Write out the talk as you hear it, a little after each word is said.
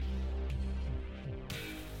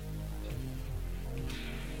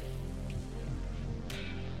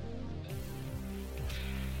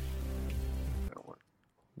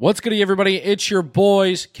What's good, everybody? It's your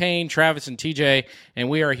boys, Kane, Travis, and TJ, and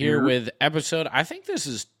we are here with episode, I think this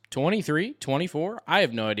is 23, 24. I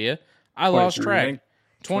have no idea. I lost track.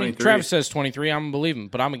 20. Travis says 23. I'm going to believe him,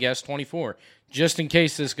 but I'm going to guess 24. Just in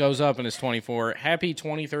case this goes up and it's 24. Happy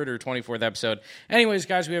 23rd or 24th episode. Anyways,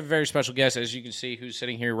 guys, we have a very special guest, as you can see, who's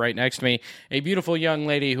sitting here right next to me. A beautiful young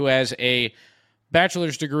lady who has a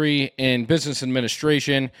bachelor's degree in business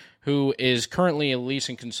administration, who is currently a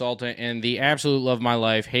leasing consultant, and the absolute love of my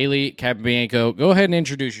life, Haley Capabianco. Go ahead and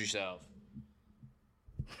introduce yourself.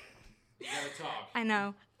 You gotta talk. I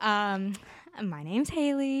know. My name's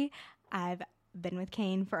Haley. I've been with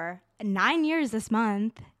Kane for 9 years this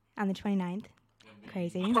month on the 29th.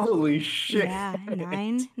 Crazy. Holy shit. Yeah,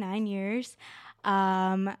 9 years.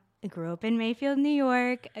 I grew up in Mayfield, New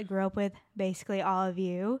York. I grew up with basically all of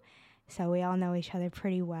you. So we all know each other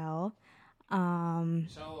pretty well. You sound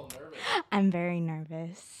a little nervous. I'm very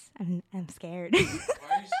nervous. I'm scared. Why are you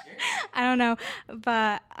scared? I don't know.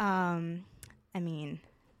 But, I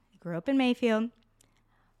grew up in Mayfield.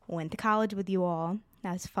 Went to college with you all.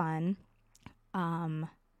 That was fun. It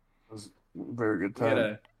was a very good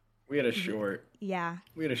time. We had a short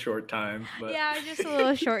time. But. Yeah, just a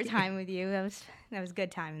little short time with you. That was a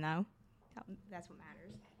good time, though. That's what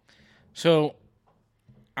matters. So,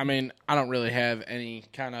 I don't really have any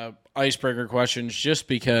kind of icebreaker questions just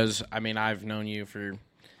because, I've known you for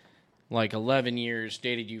like 11 years,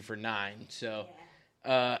 dated you for 9. So,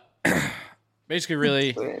 basically,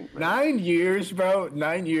 really. 9 years, bro?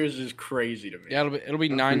 9 years is crazy to me. Yeah, it'll be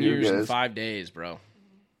 9 years and 5 days, bro.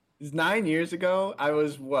 It's 9 years ago. I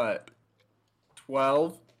was,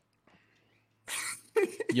 12?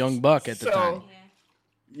 Young buck at the time.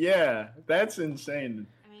 Yeah, that's insane.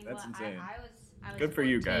 That's insane. I was good for 14,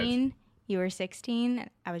 you guys. You were 16.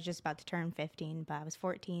 I was just about to turn 15, but I was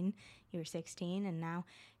 14. You were 16, and now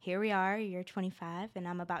here we are. You're 25, and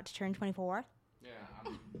I'm about to turn 24. Yeah,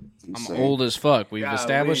 I'm old as fuck. We've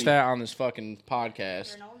established that on this fucking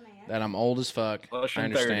podcast. You're an old man. That I'm old as fuck. I 30.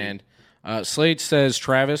 understand. Slate says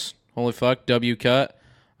Travis, holy fuck, W cut.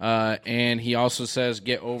 And he also says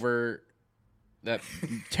get over that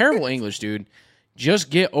terrible English, dude. Just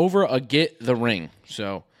get over get the ring.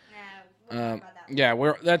 So,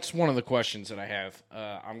 that's one of the questions that I have.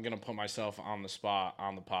 I'm going to put myself on the spot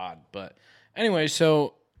on the pod. But anyway,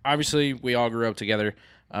 so obviously we all grew up together.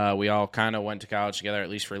 We all kind of went to college together, at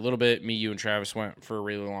least for a little bit. Me, you, and Travis went for a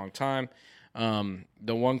really long time.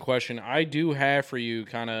 The one question I do have for you,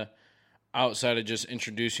 kind of outside of just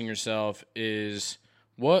introducing yourself, is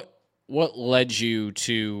what led you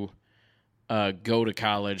to go to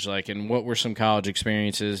college, and what were some college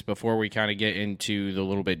experiences before we kind of get into the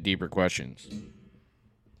little bit deeper questions?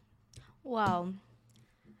 Well,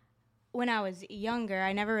 when I was younger,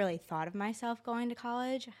 I never really thought of myself going to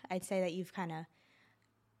college. I'd say that you've kind of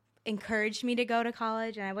encouraged me to go to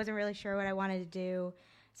college, and I wasn't really sure what I wanted to do.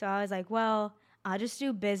 So I was like, well, I'll just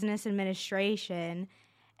do business administration,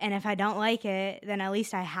 and if I don't like it, then at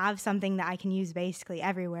least I have something that I can use basically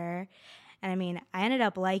everywhere. And I ended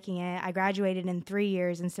up liking it. I graduated in 3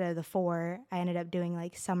 years instead of the 4. I ended up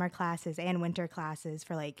doing summer classes and winter classes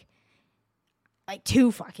for like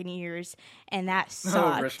 2 fucking years, and that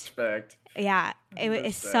sucked. Oh, respect. Yeah,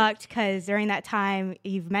 it sucked because during that time,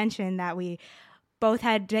 you've mentioned that we both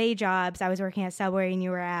had day jobs. I was working at Subway and you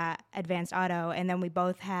were at Advanced Auto, and then we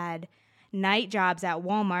both had night jobs at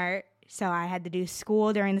Walmart. So I had to do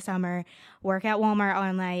school during the summer, work at Walmart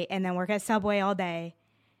all night, and then work at Subway all day.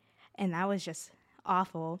 And that was just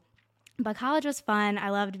awful. But college was fun. I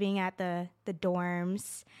loved being at the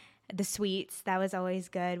dorms, the suites. That was always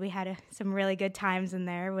good. We had some really good times in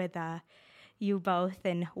there with you both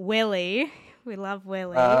and Willie. We love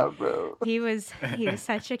Willie. Bro. He was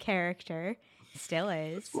such a character. Still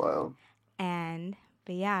is. Wow.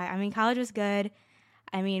 But yeah, college was good.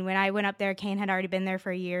 When I went up there, Kane had already been there for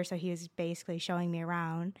a year, so he was basically showing me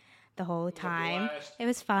around the whole time. It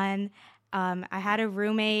was fun. I had a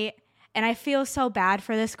roommate, and I feel so bad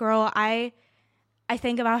for this girl. I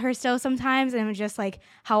think about her still sometimes, and just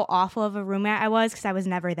how awful of a roommate I was because I was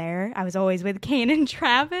never there. I was always with Kane and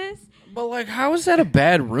Travis. But how is that a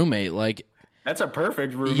bad roommate? That's a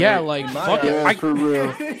perfect roommate. Yeah, fuck it. For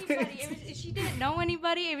real. She didn't know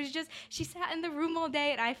anybody. It was just, she sat in the room all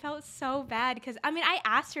day, and I felt so bad because, I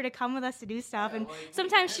asked her to come with us to do stuff, and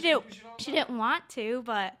sometimes she didn't want to,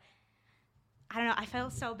 but I don't know. I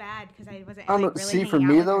felt so bad because I wasn't really see, for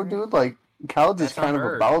me, though, dude, college is kind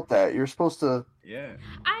of about that. You're supposed to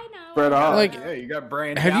I know. spread out. You got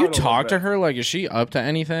brain. Have you talked to her? Is she up to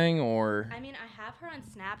anything, or? I have her on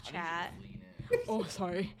Snapchat. Oh,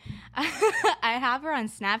 sorry. I have her on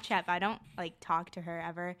Snapchat, but I don't talk to her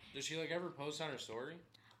ever. Does she ever post on her story?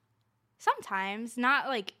 Sometimes, not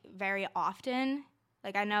like very often.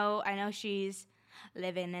 Like I know she's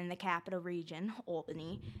living in the capital region,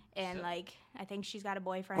 Albany, and like I think she's got a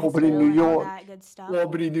boyfriend. Albany, New York. All that good stuff.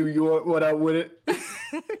 Albany, New York. What up with it?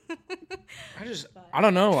 I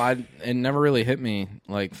don't know. It never really hit me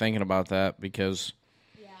like thinking about that because,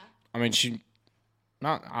 I mean, she,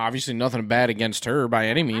 not obviously nothing bad against her by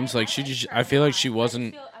any means. Like I feel like she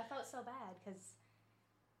wasn't. I felt so bad because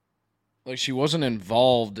like she wasn't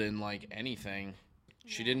involved in like anything.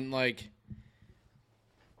 She didn't like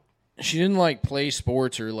play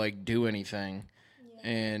sports or like do anything.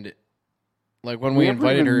 And like when we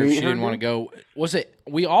invited her, she didn't want to go. Was it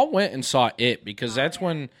we all went and saw it because that's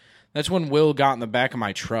when Will got in the back of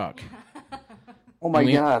my truck. Oh my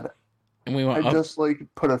god. And we went just like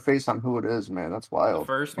put a face on who it is, man. That's wild. The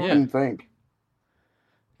first one? I didn't think.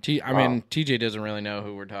 I mean, TJ doesn't really know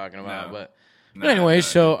who we're talking about, but anyway,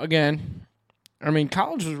 so again, I mean,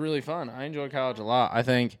 college was really fun. I enjoyed college a lot. I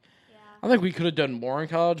think we could have done more in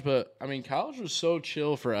college, but I mean, college was so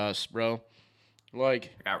chill for us, bro.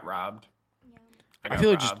 Like, I got robbed. I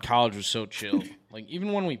feel like just college was so chill. Like,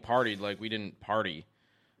 even when we partied, like, we didn't party,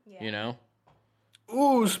 you know?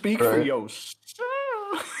 Ooh, speak for yourself.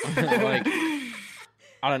 Like,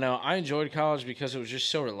 I don't know. I enjoyed college because it was just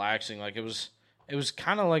so relaxing. Like, it was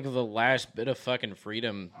kind of like the last bit of fucking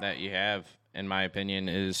freedom that you have, in my opinion,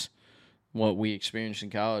 is what we experienced in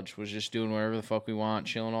college, was just doing whatever the fuck we want,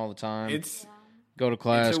 chilling all the time. Go to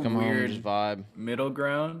class, come home, and just vibe. Middle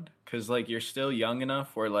ground, because, like, you're still young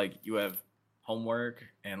enough where, like, you have homework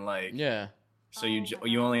and, like... Yeah. So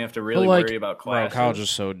you only have to really worry about classes. Bro, college is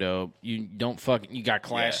so dope. You got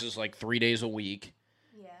classes like 3 days a week.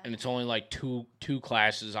 Yeah. And it's only like two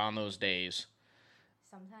classes on those days.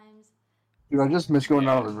 Sometimes. Dude, I just miss going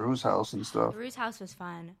out to the Rue's house and stuff. The Rue's house was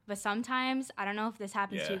fun. But sometimes, I don't know if this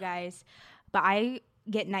happens to you guys, but I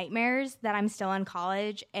get nightmares that I'm still in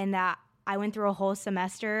college and that I went through a whole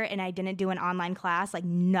semester and I didn't do an online class, like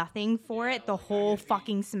nothing for it the whole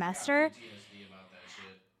fucking semester.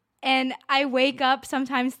 And I wake up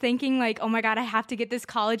sometimes thinking like, oh my God, I have to get this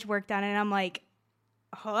college work done. And I'm like,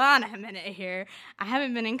 hold on a minute here. I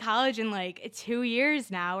haven't been in college in like 2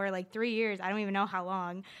 years now or like 3 years. I don't even know how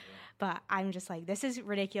long. But I'm just like, this is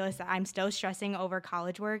ridiculous that I'm still stressing over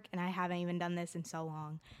college work and I haven't even done this in so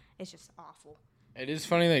long. It's just awful. It is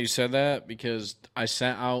funny that you said that because I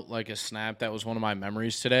sent out like a snap that was one of my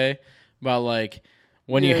memories today about like,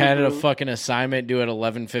 when you had a fucking assignment due at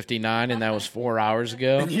 11:59 and that was 4 hours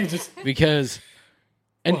ago, because,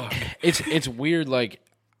 and it's weird. Like,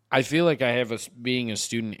 I feel like I have being a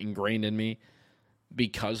student ingrained in me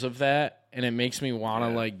because of that, and it makes me want to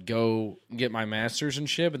like go get my master's and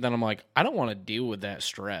shit. But then I'm like, I don't want to deal with that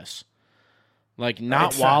stress. Like,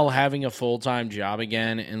 not while having a full-time job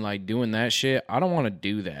again and like doing that shit. I don't want to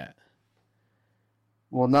do that.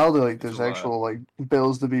 Well, now there's actual like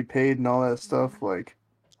bills to be paid and all that stuff. Like,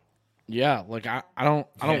 yeah, like I don't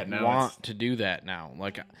want to do that now.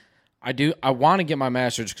 Like, I want to get my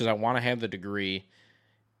master's because I want to have the degree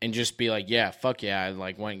and just be like, yeah, fuck yeah, I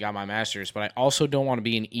like went and got my master's. But I also don't want to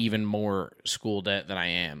be in even more school debt than I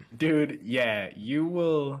am. Dude, yeah, you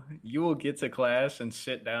will get to class and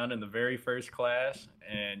sit down in the very first class,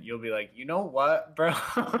 and you'll be like, you know what, bro?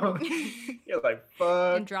 You're like,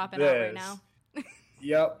 fuck. And drop it out right now.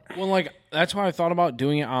 Yep. Well, like, that's why I thought about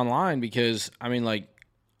doing it online because, I mean, like,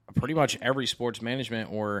 pretty much every sports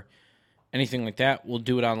management or anything like that will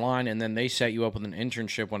do it online, and then they set you up with an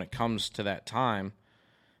internship when it comes to that time.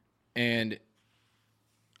 And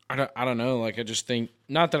I don't know. Like, I just think,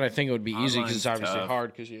 not that I think it would be easy because it's obviously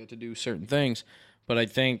hard because you have to do certain things, but I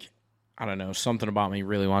think, I don't know, something about me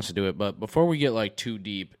really wants to do it. But before we get, like, too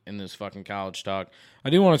deep in this fucking college talk, I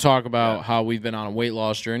do want to talk about how we've been on a weight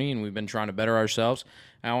loss journey and we've been trying to better ourselves.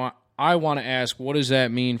 And I want to ask, what does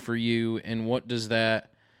that mean for you, and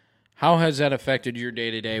how has that affected your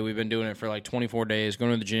day-to-day? We've been doing it for, like, 24 days,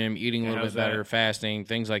 going to the gym, eating a little bit better, fasting,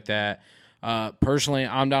 things like that. Personally,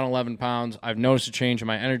 I'm down 11 pounds. I've noticed a change in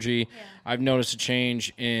my energy. Yeah. I've noticed a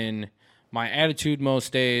change in my attitude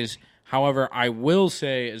most days. However, I will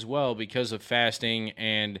say as well, because of fasting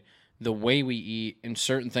and the way we eat and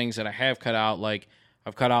certain things that I have cut out, like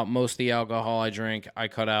I've cut out most of the alcohol I drink. I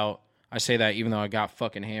say that even though I got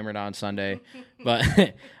fucking hammered on Sunday. But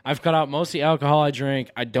I've cut out most of the alcohol I drink.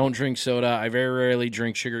 I don't drink soda. I very rarely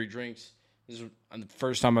drink sugary drinks. This is the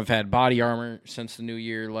first time I've had body armor since the new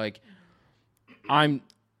year. Like,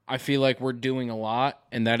 I feel like we're doing a lot,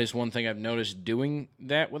 and that is one thing I've noticed doing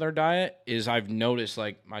that with our diet is I've noticed,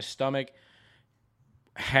 like, my stomach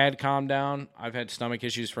had calmed down. I've had stomach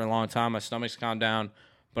issues for a long time. My stomach's calmed down,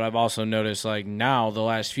 but I've also noticed, like, now the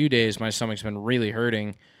last few days my stomach's been really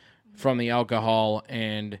hurting, from the alcohol.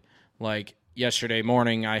 And like yesterday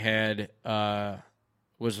morning, I had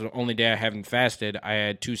was the only day I haven't fasted. I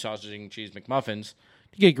had 2 sausage and cheese McMuffins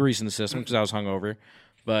to get grease in the system because I was hungover.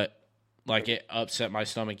 But like it upset my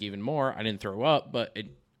stomach even more. I didn't throw up, but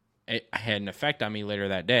it had an effect on me later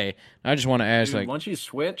that day. And I just want to ask, like, once you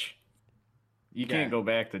switch, you can't go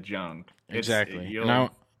back to junk. Exactly. And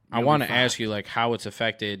I want to ask you, like, how it's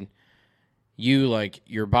affected you, like,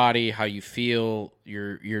 your body, how you feel,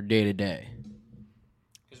 your day-to-day.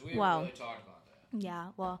 Because we haven't really talked about that. Yeah,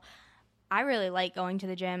 well, I really like going to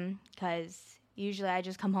the gym because usually I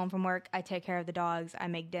just come home from work, I take care of the dogs, I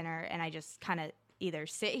make dinner, and I just kind of either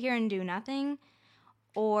sit here and do nothing,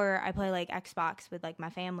 or I play, like, Xbox with, like, my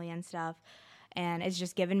family and stuff, and it's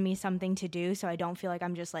just given me something to do so I don't feel like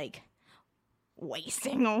I'm just, like,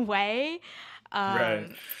 wasting away. Right.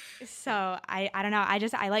 So I don't know.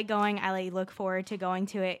 I like going. I like look forward to going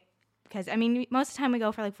to it because I mean most of the time we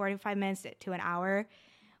go for like 45 minutes to an hour,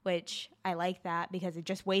 which I like that because it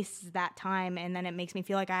just wastes that time and then it makes me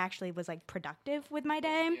feel like I actually was like productive with my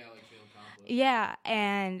day. Yeah, like feel accomplished. Yeah,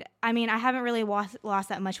 and I mean I haven't really lost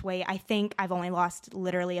that much weight. I think I've only lost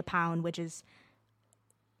literally a pound, which is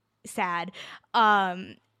sad. But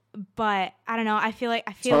I don't know. I feel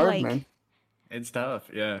like man. It's tough,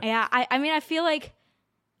 yeah. Yeah, I mean, I feel like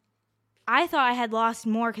I thought I had lost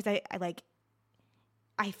more because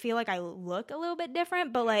I feel like I look a little bit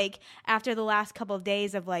different, but like after the last couple of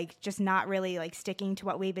days of like just not really like sticking to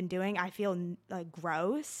what we've been doing, I feel like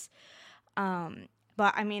gross. But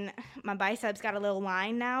I mean, my biceps got a little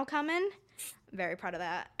line now coming. Very proud of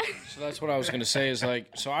that. So that's what I was going to say is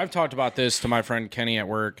like, so I've talked about this to my friend Kenny at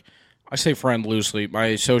work. I say friend loosely, my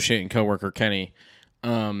associate and coworker Kenny.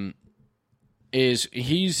 Is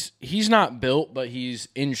he's not built, but he's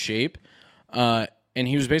in shape. And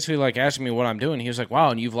he was basically like asking me what I'm doing. He was like, wow,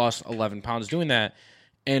 and you've lost 11 pounds doing that.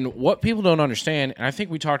 And what people don't understand, and I think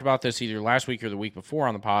we talked about this either last week or the week before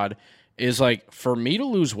on the pod, is like for me to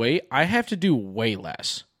lose weight, I have to do way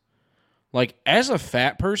less. Like as a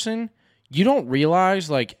fat person, you don't realize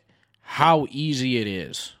like how easy it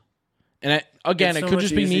is. And again, it could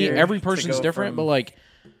just be me. Every person's different, but like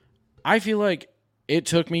I feel like it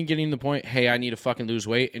took me getting to the point, hey, I need to fucking lose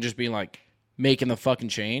weight, and just being like, making the fucking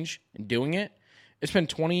change and doing it. It's been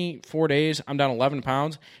 24 days. I'm down 11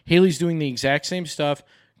 pounds. Haley's doing the exact same stuff.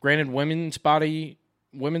 Granted, women's bodies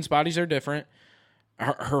are different.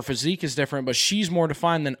 Her physique is different, but she's more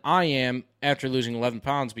defined than I am after losing 11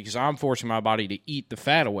 pounds because I'm forcing my body to eat the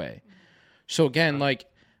fat away. So again, like,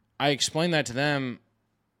 I explained that to them,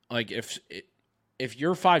 like, if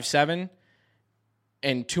you're 5'7",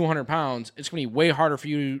 and 200 pounds, it's going to be way harder for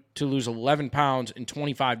you to lose 11 pounds in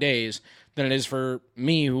 25 days than it is for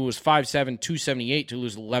me, who was 5'7", 278, to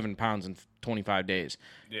lose 11 pounds in 25 days.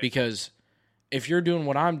 Yeah. Because if you're doing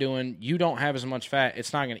what I'm doing, you don't have as much fat.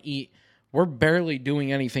 It's not going to eat. We're barely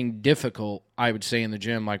doing anything difficult, I would say, in the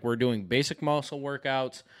gym. Like, we're doing basic muscle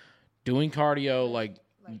workouts, doing cardio, like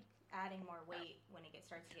adding more weight when it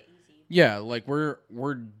starts to get easy. Yeah, like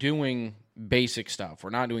we're doing basic stuff. We're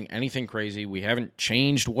not doing anything crazy. We haven't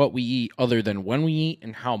changed what we eat other than when we eat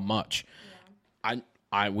and how much.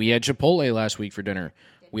 Yeah. We had Chipotle last week for dinner.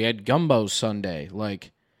 We had gumbo Sunday.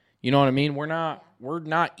 Like, you know what I mean? We're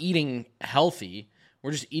not eating healthy.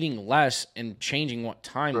 We're just eating less and changing what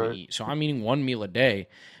time we eat. So I'm eating one meal a day.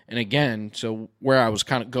 And again, so where I was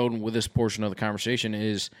kind of going with this portion of the conversation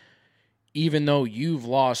is, even though you've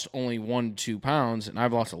lost only 1 to 2 pounds and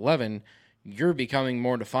I've lost 11, you're becoming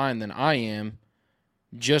more defined than I am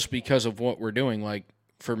just because of what we're doing. Like,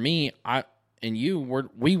 for me,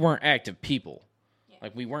 we weren't active people. Yeah.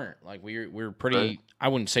 Like, we weren't. Like, we're pretty, I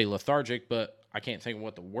wouldn't say lethargic, but I can't think of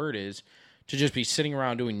what the word is, to just be sitting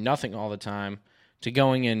around doing nothing all the time, to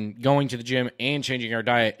going to the gym and changing our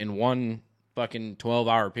diet in one fucking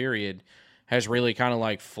 12-hour period has really kind of,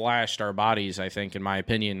 like, flashed our bodies, I think, in my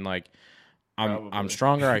opinion. Like, I'm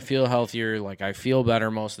stronger, I feel healthier, like, I feel better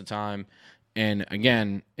most of the time. And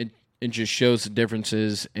again, it just shows the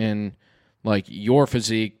differences in like your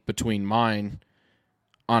physique between mine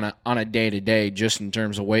on a day-to-day, just in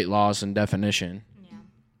terms of weight loss and definition.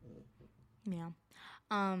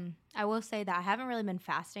 Yeah. I will say that I haven't really been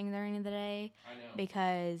fasting during the day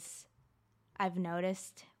because I've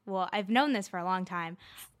noticed, well, I've known this for a long time,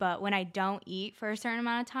 but when I don't eat for a certain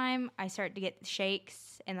amount of time, I start to get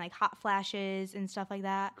shakes and like hot flashes and stuff like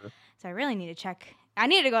that. So I really need to check. I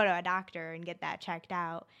need to go to a doctor and get that checked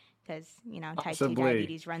out because, you know, type 2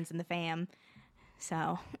 diabetes runs in the fam.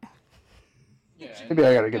 So maybe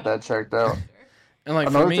I got to get that checked out. And like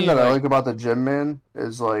another thing that I like about the gym, man,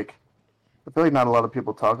 is like, I feel like not a lot of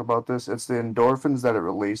people talk about this. It's the endorphins that it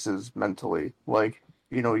releases mentally. Like,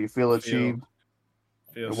 you feel achieved.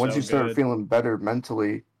 And once you start feeling better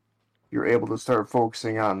mentally, you're able to start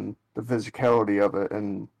focusing on the physicality of it,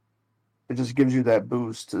 and it just gives you that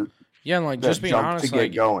boost to and like just being honest, to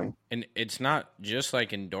get going. And it's not just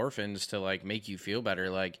like endorphins to like make you feel better.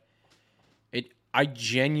 Like I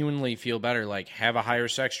genuinely feel better. Like have a higher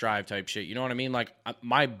sex drive type shit. You know what I mean? Like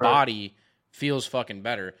my body feels fucking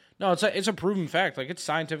better. No, it's a proven fact. Like it's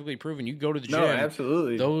scientifically proven. You go to the gym. No,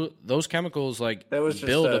 absolutely. Those chemicals like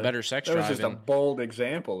build a better sex drive. That was just a bold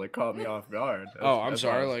example. It caught me off guard. I'm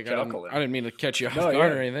sorry. Like I didn't mean to catch you off guard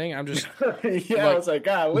or anything. I'm just I was like,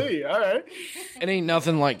 golly, all right. It ain't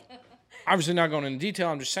nothing like. Obviously, not going into detail.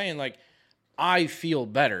 I'm just saying like I feel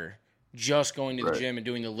better just going to the gym and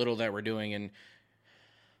doing the little that we're doing and.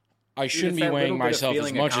 I shouldn't be weighing myself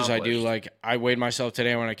as much as I do. Like I weighed myself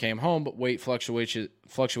today when I came home, but weight fluctuates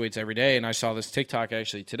every day. And I saw this TikTok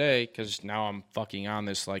actually today because now I'm fucking on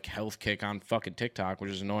this like health kick on fucking TikTok, which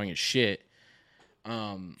is annoying as shit.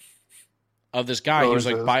 Of this guy, he was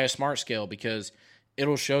like, buy a smart scale because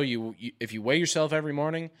it'll show you if you weigh yourself every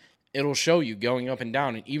morning, it'll show you going up and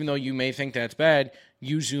down. And even though you may think that's bad,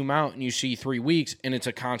 you zoom out and you see 3 weeks and it's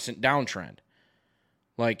a constant downtrend.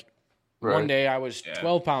 Like. Right. One day I was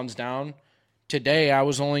 12 pounds down. Today I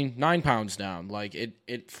was only 9 pounds down. Like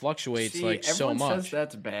it fluctuates so much. Everyone says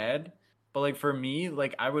that's bad, but like for me,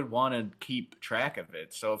 like I would want to keep track of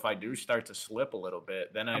it. So if I do start to slip a little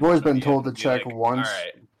bit, then I've always been told to check once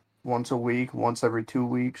a week, once every 2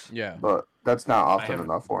 weeks. Yeah, but that's not often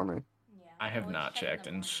enough for me. I have not checked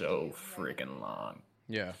in so freaking long.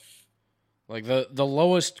 Yeah, like the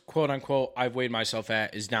lowest quote unquote I've weighed myself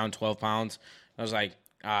at is down 12 pounds. I was like.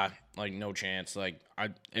 Like no chance. Like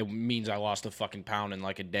it means I lost a fucking pound in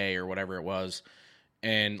like a day or whatever it was.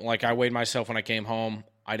 And like I weighed myself when I came home.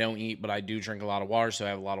 I don't eat, but I do drink a lot of water, so I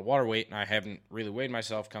have a lot of water weight. And I haven't really weighed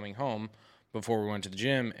myself coming home before we went to the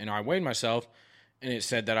gym. And I weighed myself, and it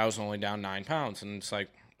said that I was only down 9 pounds. And it's like,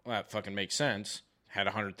 well, that fucking makes sense. Had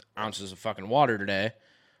 100 ounces of fucking water today.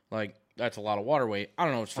 Like that's a lot of water weight. I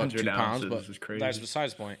don't know if it's fucking 2 pounds, but that's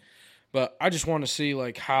besides the point. But I just want to see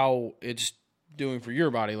like how it's doing for your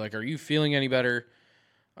body. Like, are you feeling any better?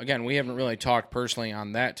 Again, we haven't really talked personally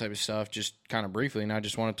on that type of stuff, just kind of briefly, and I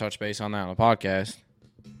just want to touch base on that on the podcast.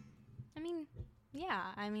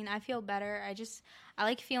 I mean, I feel better. I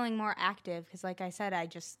like feeling more active because, like I said, I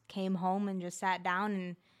just came home and just sat down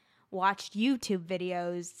and watched YouTube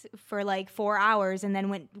videos for like 4 hours and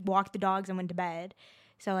then walked the dogs and went to bed.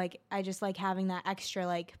 So, like, I just like having that extra,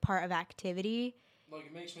 like, part of activity. Like,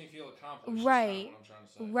 it makes me feel accomplished. Right. That's what I'm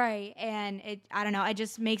trying to say. Right. And I don't know, it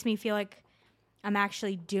just makes me feel like I'm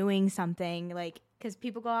actually doing something. Like, because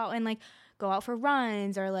people go out for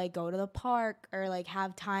runs or, like, go to the park or, like,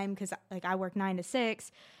 have time because, like, I work 9 to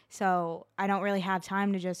 6. So I don't really have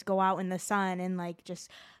time to just go out in the sun and, like, just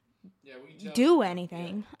do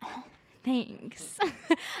anything. Yeah. Oh, thanks.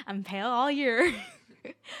 I'm pale all year.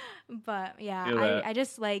 But, yeah, I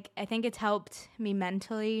just, like, I think it's helped me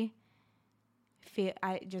mentally.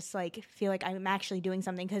 I just like feel like I'm actually doing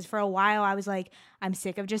something because for a while I was like, I'm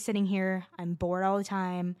sick of just sitting here. I'm bored all the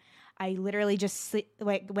time. I literally just sleep.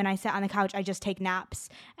 Like when I sit on the couch, I just take naps,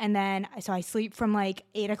 and then so I sleep from like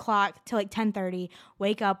 8 o'clock to like 10:30.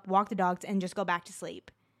 Wake up, walk the dogs, and just go back to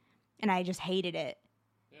sleep. And I just hated it.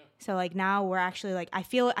 Yeah. So like now we're actually like I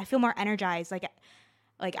feel more energized. Like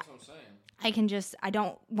that's what I'm saying. I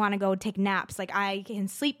don't want to go take naps. Like I can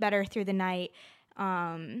sleep better through the night.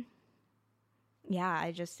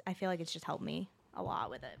 Yeah, I feel like it's just helped me a lot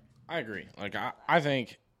with it. I agree. Like, I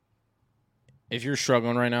think if you're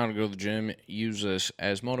struggling right now to go to the gym, use this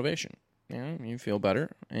as motivation. You feel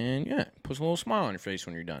better, and puts a little smile on your face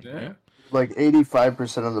when you're done. Yeah. Like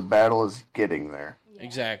 85% of the battle is getting there. Yeah.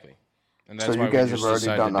 Exactly. And that's so why you guys have already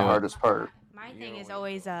done the hardest part. My thing is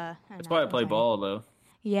always that's why I play ball though.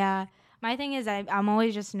 Yeah. My thing is I'm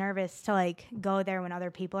always just nervous to like go there when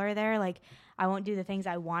other people are there. Like I won't do the things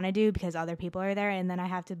I want to do because other people are there, and then I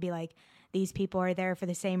have to be like, these people are there for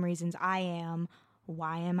the same reasons I am.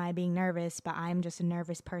 Why am I being nervous? But I'm just a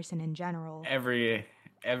nervous person in general. Every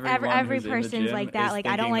person's like that. Like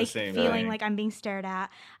I don't like feeling like I'm being stared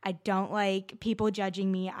at. I don't like people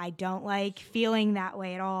judging me. I don't like feeling that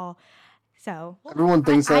way at all. So everyone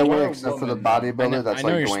thinks that way except for the bodybuilder that's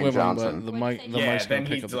like Dwayne Johnson. The mic's gonna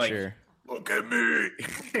pick up the chair. Look at me.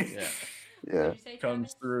 Yeah.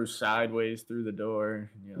 Comes through sideways through the door.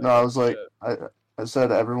 No, I was like, I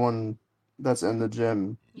said everyone that's in the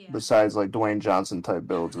gym besides like Dwayne Johnson type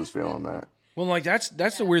builds is feeling that. Well, like that's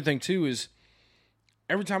the weird thing too is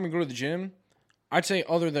every time we go to the gym, I'd say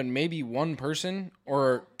other than maybe one person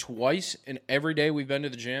or twice in every day we've been to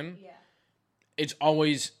the gym, it's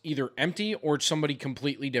always either empty or it's somebody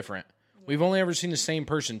completely different. Yeah. We've only ever seen the same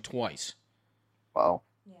person twice. Wow.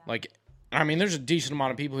 Yeah. Like, I mean, there's a decent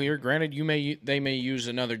amount of people here. Granted, they may use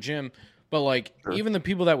another gym, but like even the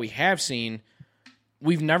people that we have seen,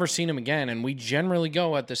 we've never seen them again, and we generally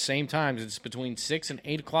go at the same times. It's between 6 and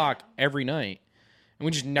 8 o'clock every night, and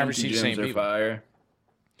we just never see the same people. Fire.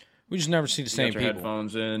 We just never see the same you got people. Your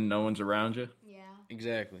headphones in, no one's around you. Yeah,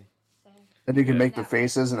 exactly. And you can make the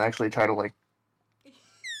faces and actually try to like,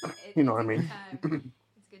 you know what I mean? It's a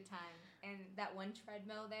good time. And that one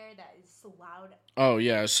treadmill there that is so loud. Oh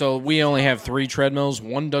yeah, so we only have 3 treadmills.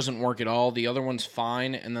 One doesn't work at all. The other one's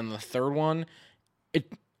fine, and then the third one,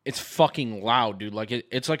 it's fucking loud, dude. Like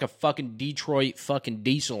it's like a fucking Detroit fucking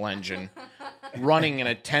diesel engine running in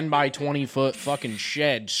a 10 by 20 foot fucking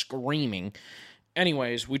shed screaming.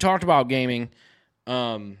 Anyways, we talked about gaming.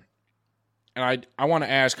 And I want to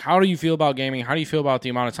ask, how do you feel about gaming? How do you feel about the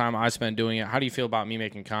amount of time I spend doing it? How do you feel about me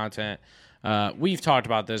making content? We've talked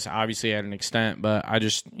about this obviously at an extent, but I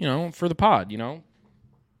just, for the pod,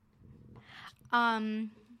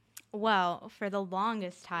 Well, for the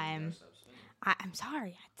longest time, I'm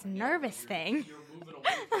sorry, it's a nervous thing. You're moving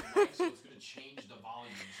away from the mic, so it's going to change the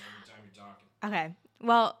volumes every time you're talking. Okay.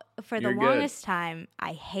 Well, for the longest time,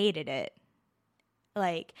 I hated it.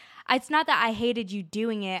 Like, it's not that I hated you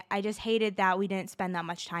doing it. I just hated that we didn't spend that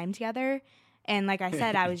much time together. And like I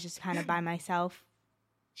said, I was just kind of by myself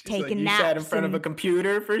taking naps. You sat in front of a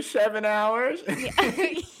computer for 7 hours?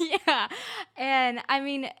 Yeah. And I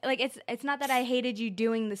mean, like, it's not that I hated you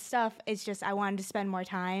doing the stuff. It's just I wanted to spend more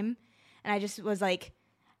time. And I just was like,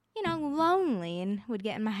 lonely and would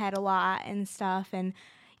get in my head a lot and stuff. And,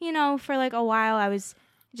 for like a while, I was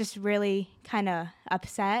just really kind of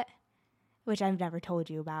upset, which I've never told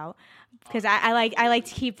you about, because I like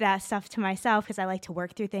to keep that stuff to myself because I like to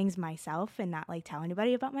work through things myself and not like tell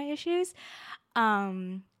anybody about my issues.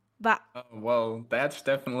 But well, that's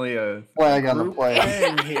definitely a flag on the play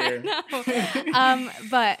here.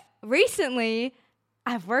 But recently,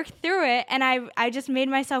 I've worked through it, and I just made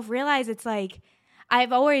myself realize it's like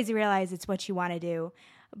I've always realized it's what you want to do,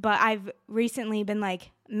 but I've recently been like,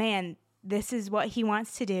 man, this is what he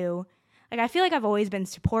wants to do. Like, I feel like I've always been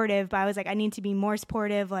supportive, but I was like, I need to be more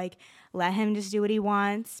supportive, like, let him just do what he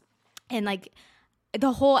wants. And, like,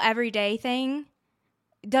 the whole everyday thing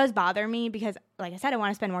does bother me because, like I said, I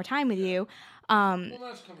want to spend more time with you. Well,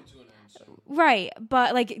 that's coming to an end, so. Right,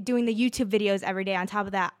 but, like, doing the YouTube videos every day on top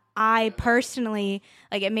of that, I personally,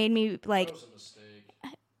 like, it made me, like, that was a mistake.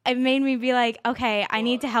 It made me be like, okay, I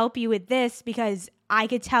need to help you with this because I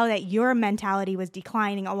could tell that your mentality was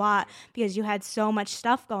declining a lot because you had so much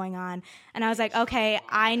stuff going on. And I was like, okay,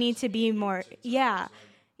 I need to be more, yeah.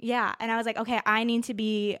 And I was like, okay, I need to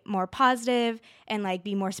be more positive and like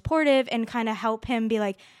be more supportive and kind of help him be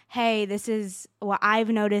like, hey, this is what I've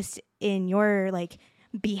noticed in your like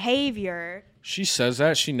behavior. She says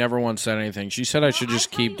that. She never once said anything. She said I should just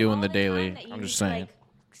keep doing the daily. I'm just saying.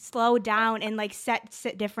 Slow down and like set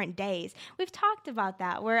different days. We've talked about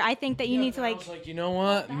that where I think that you need to like. I was like, you know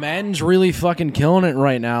what? Madden's really fucking killing it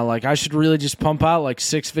right now. Like, I should really just pump out like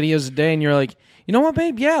 6 videos a day. And you're like, you know what,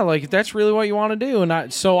 babe? Yeah, like if that's really what you want to do.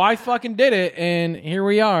 And so I fucking did it, and here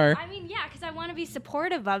we are. I mean, yeah, because I want to be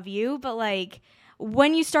supportive of you, but like.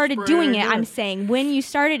 When you started doing it, I'm saying, when you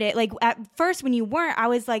started it, like at first when you weren't, I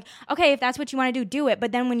was like, okay, if that's what you want to do it.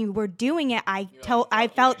 But then when you were doing it, I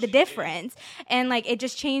felt the difference. And like it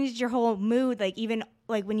just changed your whole mood, like even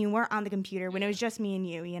like when you weren't on the computer, when it was just me and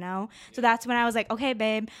you, So that's when I was like, okay,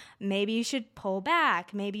 babe, maybe you should pull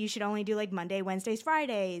back. Maybe you should only do like Monday, Wednesdays,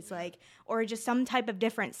 Fridays, like, or just some type of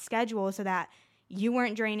different schedule so that you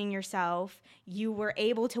weren't draining yourself. You were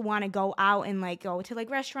able to want to go out and like go to like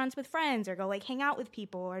restaurants with friends or go like hang out with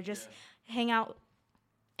people or just hang out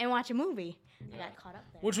and watch a movie. I got caught up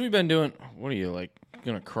there. Which we've been doing. What are you, like,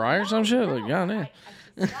 gonna cry or some shit? Like, yeah, man.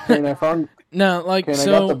 And I found No, like, and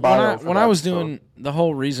so I when I was doing the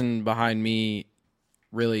whole reason behind me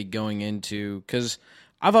really going into, because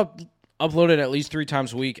I've uploaded at least 3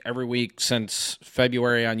 times a week, every week since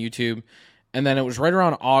February on YouTube. And then it was right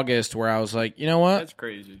around August where I was like, you know what? That's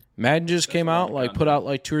crazy. Madden just came out, like put out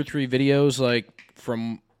like 2 or 3 videos, like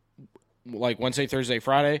from like Wednesday, Thursday,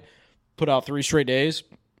 Friday, put out 3 straight days.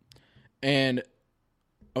 And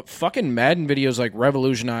fucking Madden videos like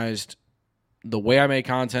revolutionized the way I make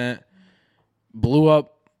content, blew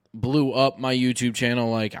up my YouTube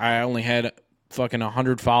channel. Like I only had fucking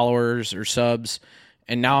 100 followers or subs,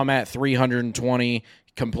 and now I'm at 320.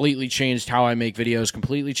 Completely changed how I make videos,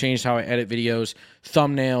 completely changed how I edit videos,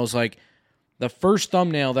 thumbnails. Like, the first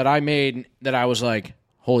thumbnail that I made that I was like,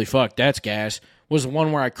 holy fuck, that's gas, was the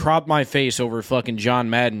one where I cropped my face over fucking John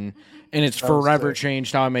Madden and it's forever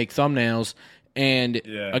changed how I make thumbnails. And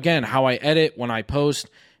again, how I edit when I post,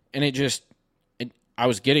 and I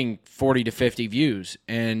was getting 40 to 50 views.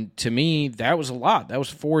 And to me, that was a lot. That was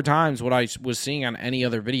 4 times what I was seeing on any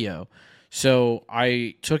other video. So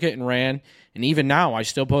I took it and ran. And even now, I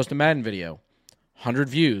still post a Madden video. 100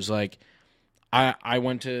 views. Like, I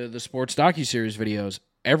went to the sports docuseries videos.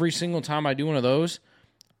 Every single time I do one of those,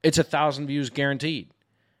 it's 1,000 views guaranteed.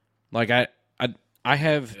 Like, I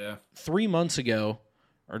have 3 months ago,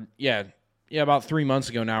 or about 3 months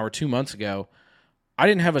ago now, or 2 months ago, I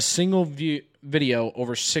didn't have a single video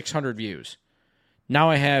over 600 views. Now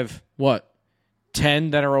I have, 10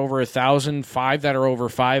 that are over 1,000, 5 that are over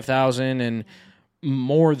 5,000, and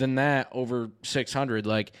more than that over 600.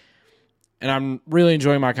 Like, and I'm really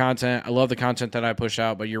enjoying my content. I love the content that I push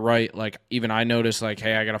out, but you're right. Like, even I noticed, like,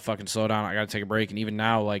 hey, I got to fucking slow down. I got to take a break. And even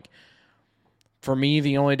now, like, for me,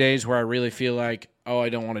 the only days where I really feel like, oh, I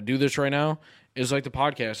don't want to do this right now is like the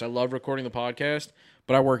podcast. I love recording the podcast,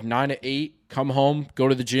 but I work 9 to 8, come home, go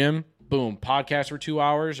to the gym, boom, podcast for 2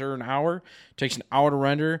 hours or an hour. Takes an hour to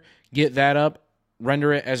render, get that up,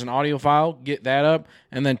 render it as an audio file, get that up,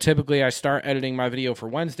 and then typically I start editing my video for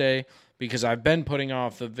Wednesday because I've been putting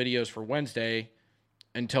off the videos for Wednesday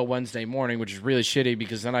until Wednesday morning, which is really shitty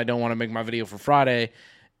because then I don't want to make my video for Friday.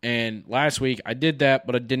 And last week I did that,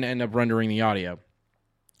 but I didn't end up rendering the audio.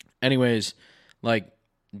 Anyways, like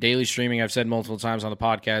daily streaming, I've said multiple times on the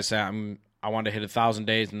podcast that I want to hit 1,000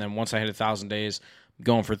 days, and then once I hit 1,000 days, I'm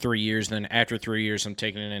going for 3 years. Then after 3 years, I'm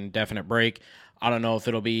taking an indefinite break. I don't know if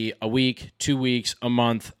it'll be a week, 2 weeks, a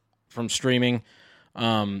month from streaming.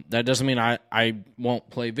 That doesn't mean I won't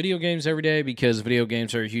play video games every day because video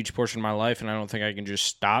games are a huge portion of my life, and I don't think I can just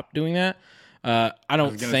stop doing that. I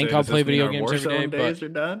don't think I'll play video games every day. Days are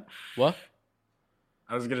done? What?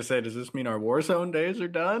 I was gonna say, does this mean our Warzone days are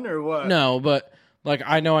done or what? No, but like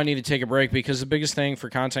I know I need to take a break because the biggest thing for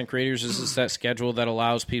content creators is that schedule that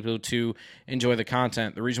allows people to enjoy the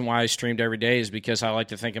content. The reason why I streamed every day is because I like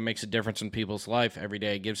to think it makes a difference in people's life every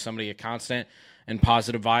day. It gives somebody a constant and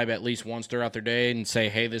positive vibe at least once throughout their day and say,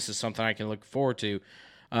 hey, this is something I can look forward to.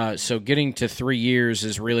 So getting to 3 years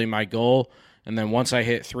is really my goal. And then once I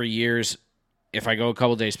hit 3 years, if I go a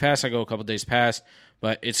couple days past, I go a couple days past.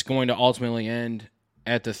 But it's going to ultimately end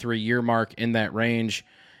at the 3-year mark in that range.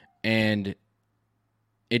 And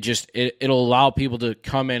it'll allow people to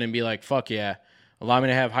come in and be like, fuck yeah, allow me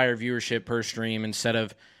to have higher viewership per stream instead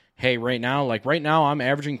of, hey, right now I'm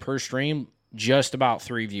averaging per stream just about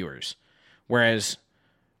 3 viewers. Whereas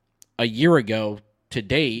a year ago to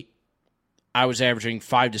date, I was averaging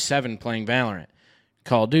 5 to 7 playing Valorant.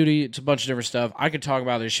 Call of Duty, it's a bunch of different stuff. I could talk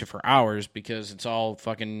about this shit for hours because it's all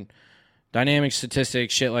fucking dynamic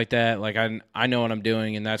statistics, shit like that. Like I know what I'm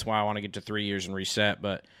doing, and that's why I want to get to 3 years and reset.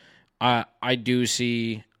 But I do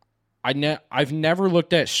see, I've never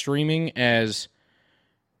looked at streaming as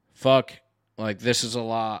fuck, like this is a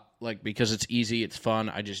lot, like because it's easy, it's fun,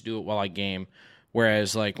 I just do it while I game.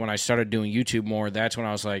 Whereas like when I started doing YouTube more, that's when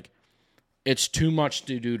I was like, it's too much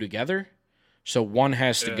to do together. So one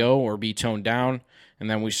has to go or be toned down. And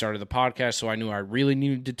then we started the podcast, so I knew I really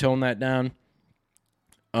needed to tone that down.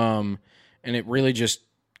 And it really just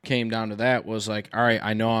came down to that, was like, all right,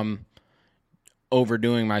 I know I'm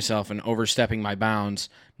overdoing myself and overstepping my bounds.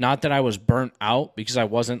 Not that I was burnt out, because I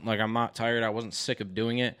wasn't, like, I'm not tired, I wasn't sick of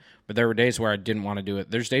doing it, but there were days where I didn't want to do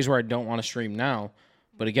it. There's days where I don't want to stream now,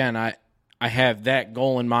 but again, I have that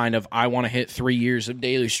goal in mind of I want to hit 3 years of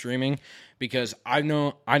daily streaming, because I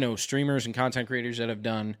know streamers and content creators that have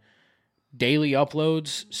done daily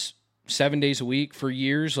uploads 7 days a week for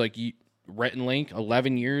years, like Rhett and Link,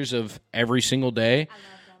 11 years of every single day.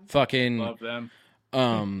 Fucking love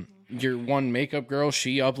them. Your one makeup girl,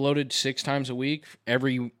 she uploaded 6 times a week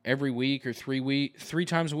every week, or 3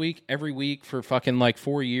 times a week every week for fucking like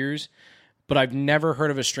 4 years. But I've never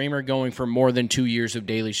heard of a streamer going for more than 2 years of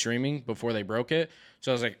daily streaming before they broke it.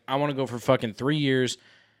 So I was like, I want to go for fucking 3 years.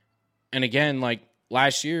 And again, like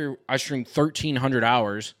last year, I streamed 1,300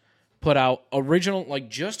 hours, put out original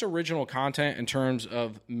content in terms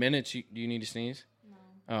of minutes. Do you need to sneeze?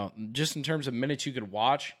 No. Oh, just in terms of minutes you could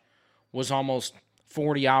watch, was almost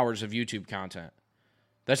 40 hours of YouTube content.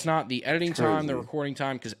 That's not the editing time, the recording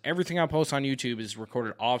time, because everything I post on YouTube is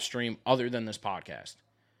recorded off stream other than this podcast.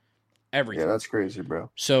 Everything. Yeah, that's crazy, bro.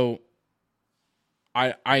 So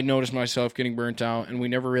I noticed myself getting burnt out, and we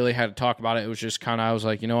never really had to talk about it. It was just kind of, I was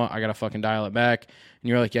like, you know what, I got to fucking dial it back. And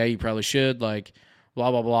you're like, yeah, you probably should, like, blah,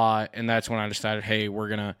 blah, blah. And that's when I decided, hey, we're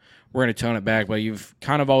gonna tone it back. But you've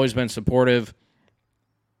kind of always been supportive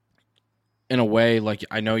in a way. Like,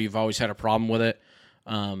 I know you've always had a problem with it.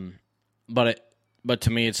 But to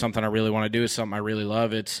me, it's something I really want to do. It's something I really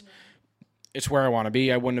love. It's it's where I want to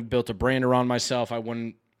be. I wouldn't have built a brand around myself. I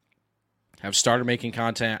wouldn't have started making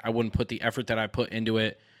content. I wouldn't put the effort that I put into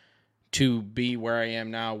it to be where I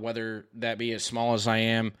am now, whether that be as small as I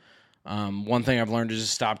am. One thing I've learned is to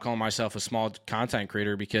stop calling myself a small content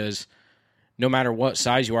creator, because no matter what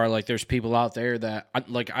size you are, like there's people out there that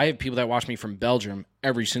I have people that watch me from Belgium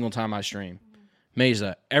every single time I stream.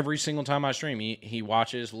 Mesa, every single time I stream, he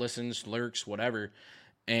watches, listens, lurks, whatever.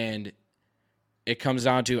 And it comes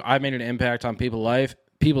down to I made an impact on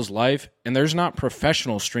people's life, and there's not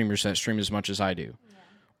professional streamers that stream as much as I do,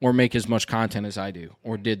 or make as much content as I do,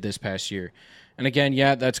 or did this past year. And again,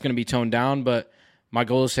 yeah, that's going to be toned down, but my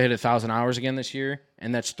goal is to hit 1,000 hours again this year,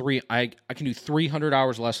 and that's I can do 300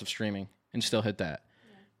 hours less of streaming and still hit that.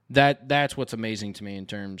 Yeah. That's what's amazing to me in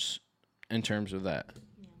terms of that.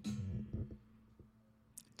 Yeah.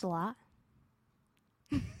 It's a lot.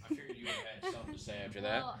 I figured you had something to say after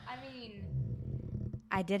that. Well, I mean,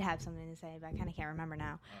 I did have something to say, but I kind of can't remember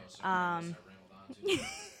now. Oh, sorry, I rambled on too.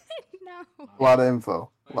 No. A lot of info.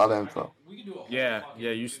 We can do a whole Yeah,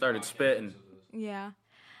 you started spitting. Yeah.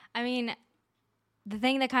 I mean, the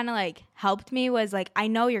thing that kind of like helped me was like, I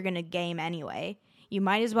know you're going to game anyway. You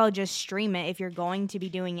might as well just stream it if you're going to be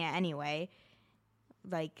doing it anyway.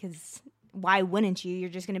 Like, because why wouldn't you? You're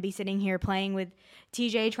just going to be sitting here playing with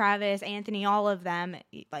TJ, Travis, Anthony, all of them.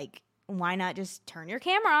 Like, why not just turn your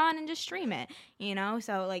camera on and just stream it? You know?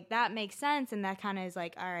 So, like, that makes sense. And that kind of is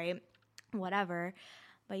like, all right, whatever.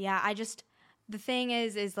 But yeah, the thing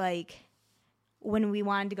is like, when we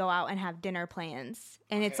wanted to go out and have dinner plans,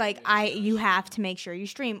 and it's like, you have to make sure you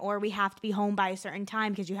stream, or we have to be home by a certain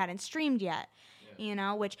time because you hadn't streamed yet. You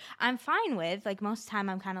know, which I'm fine with. Like, most of the time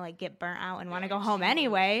I'm kind of like get burnt out and want to go home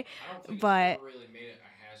anyway. I don't think but it's ever really made it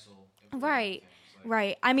a hassle.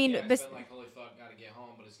 Right. I mean, it's been like, holy fuck, gotta get home,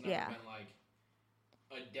 but it's never been like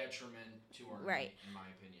a detriment to our night, in my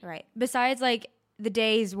opinion. Right. Besides, like, the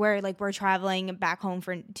days where like we're traveling back home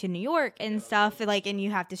to New York and stuff, like, and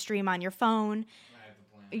you have to stream on your phone.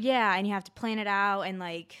 Yeah, and you have to plan it out and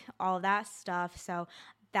like all that stuff. So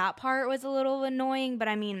that part was a little annoying, but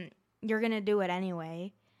I mean, you're going to do it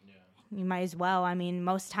anyway. Yeah. You might as well. I mean,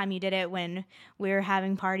 most of the time you did it when we were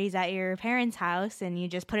having parties at your parents' house, and you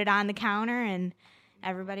just put it on the counter and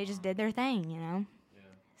everybody just did their thing, you know? Yeah.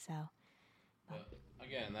 So. But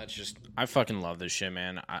again, that's just, I fucking love this shit,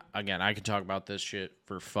 man. I could talk about this shit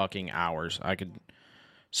for fucking hours. I could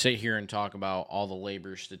sit here and talk about all the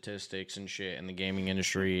labor statistics and shit in the gaming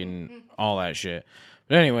industry and all that shit.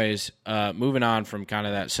 But anyways, moving on from kind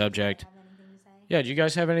of that subject. Yeah, do you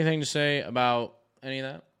guys have anything to say about any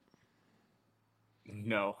of that?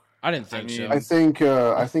 No. I didn't think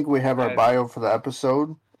so. I think we have our bio for the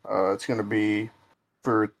episode. It's going to be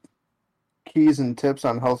for keys and tips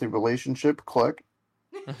on healthy relationship. Click.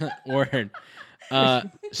 Word.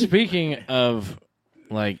 Speaking of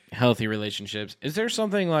like healthy relationships, is there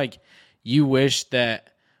something like you wish that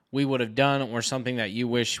we would have done, or something that you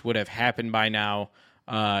wish would have happened by now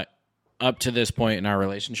up to this point in our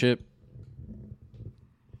relationship?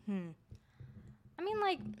 I mean,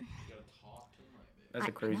 like, that's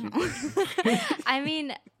a crazy thing. I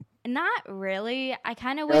mean, not really. I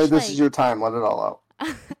kind of wish this is your time. Let it all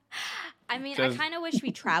out. I mean, I kind of wish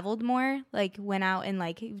we traveled more, like went out and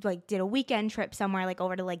like did a weekend trip somewhere, like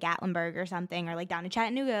over to like Gatlinburg or something, or like down to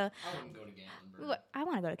Chattanooga. I wouldn't go to Gatlinburg. I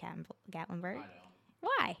want to go to Gatlinburg. I don't.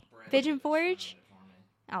 Why? Pigeon Forge?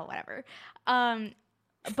 Oh, whatever.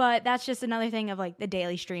 But that's just another thing of like the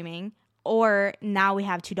daily streaming. Or now we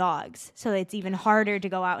have 2 dogs, so it's even harder to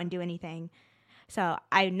go out and do anything. So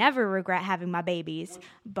I never regret having my babies,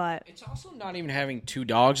 but it's also not even having 2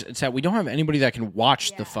 dogs. It's that we don't have anybody that can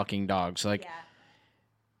watch the fucking dogs. Like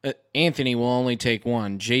Anthony will only take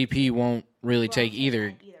one. JP won't really take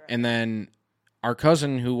either. And then our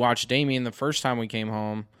cousin who watched Damien the first time we came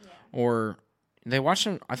home, or they watched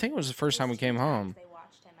him. I think it was the first time we came home.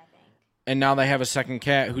 And now they have a second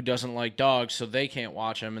cat who doesn't like dogs, so they can't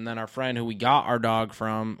watch him. And then our friend who we got our dog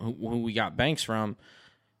from, who we got Banks from,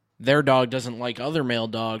 their dog doesn't like other male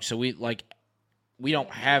dogs, so we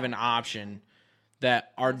don't have an option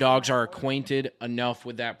that our dogs are acquainted enough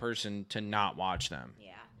with that person to not watch them.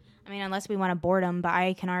 Yeah. I mean, unless we want to board them, but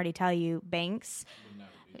I can already tell you, Banks,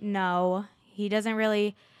 no, he doesn't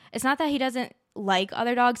really, it's not that he doesn't like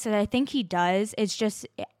other dogs, so I think he does. It's just,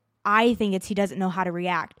 I think it's he doesn't know how to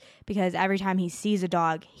react, because every time he sees a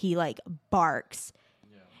dog, he like barks.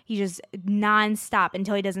 He just nonstop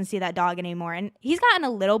until he doesn't see that dog anymore. And he's gotten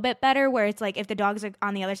a little bit better where it's like if the dog's like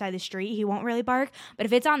on the other side of the street, he won't really bark. But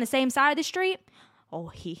if it's on the same side of the street,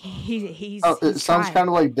 he's it sounds kind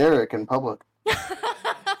of like Derek in public.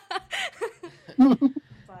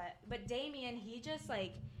 But Damien, he just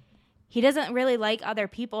like he doesn't really like other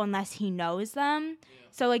people unless he knows them. Yeah.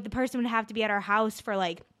 So, like, the person would have to be at our house for,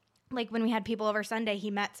 like when we had people over Sunday,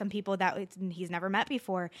 he met some people that he's never met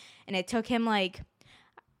before. And it took him, like,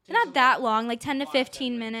 not that long, like 10 to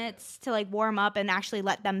 15 minutes to, like, warm up and actually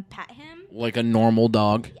let them pet him. Like a normal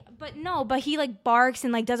dog. But he, like, barks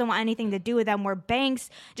and, like, doesn't want anything to do with them, where Banks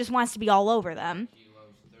just wants to be all over them.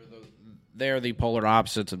 They're the polar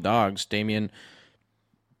opposites of dogs. Damien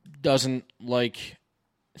doesn't like...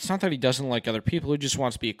 It's not that he doesn't like other people. He just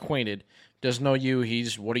wants to be acquainted. Doesn't know you.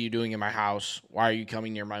 He's, what are you doing in my house? Why are you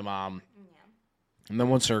coming near my mom? Yeah. And then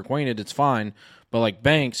once they're acquainted, it's fine. But, like,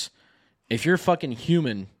 Banks, if you're fucking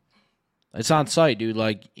human, it's on site, dude.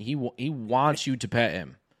 Like, he wants you to pet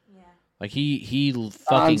him. Yeah. Like, he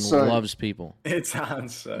fucking loves people. It's on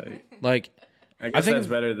site. Like, I guess that's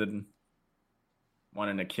better than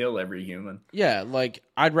wanting to kill every human. Yeah, like,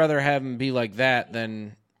 I'd rather have him be like that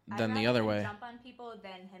than the other way. Jump on people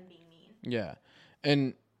than him being mean. Yeah.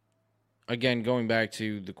 And again, going back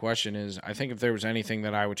to the question is, I think if there was anything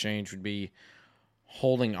that I would change would be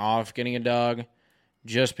holding off getting a dog,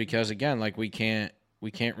 just because, again, like, we can't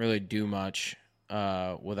really do much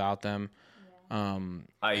without them.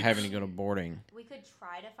 Having to go to boarding. We could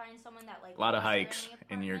try to find someone that, like, a lot of hikes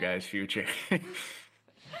in your guys' future.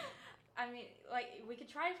 I mean, like, we could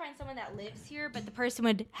try to find someone that lives here, but the person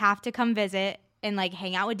would have to come visit and, like,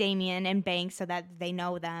 hang out with Damien and Banks so that they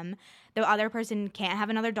know them. The other person can't have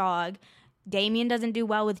another dog. Damien doesn't do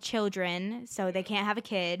well with children, so they can't have a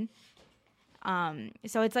kid.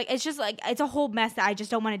 So it's a whole mess that I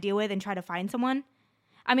just don't want to deal with and try to find someone.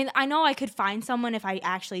 I mean, I know I could find someone if I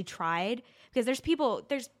actually tried, because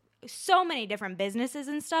there's so many different businesses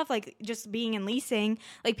and stuff, like, just being in leasing.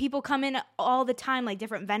 Like, people come in all the time, like,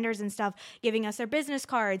 different vendors and stuff, giving us their business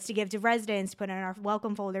cards to give to residents, to put in our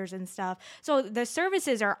welcome folders and stuff. So the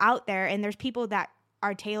services are out there, and there's people that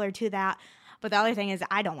are tailored to that. But the other thing is,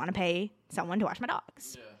 I don't want to pay someone to watch my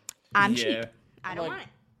dogs. Yeah. I'm cheap. I don't want it.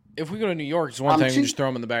 If we go to New York, it's one thing, we just throw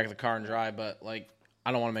them in the back of the car and drive, but, like,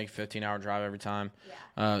 I don't want to make a 15-hour drive every time.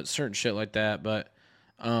 Yeah. Certain shit like that, but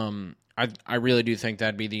I really do think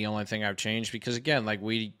that'd be the only thing I've changed, because, again, like,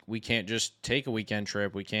 we can't just take a weekend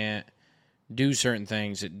trip. We can't do certain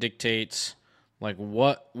things. It dictates, like,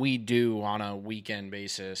 what we do on a weekend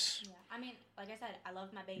basis. Yeah. I mean, like I said, I love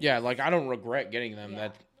my babies. Yeah, like, I don't regret getting them. Yeah.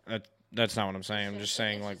 That's not what I'm saying. I'm just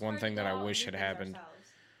saying, like, one thing that I wish had happened.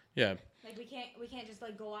 Yeah. Like, we can't just,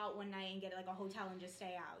 like, go out one night and get, like, a hotel and just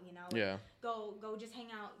stay out, you know? Like, yeah. Go just hang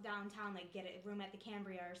out downtown, like, get a room at the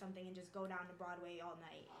Cambria or something and just go down to Broadway all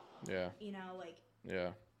night. Yeah. You know, like. Yeah.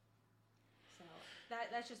 So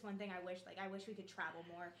that's just one thing I wish. Like, I wish we could travel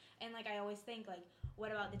more. And, like, I always think, like,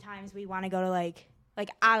 what about the times we want to go to, like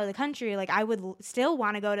out of the country? Like, I would still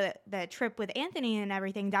want to go to the trip with Anthony and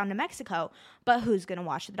everything down to Mexico, but who's gonna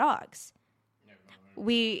watch the dogs?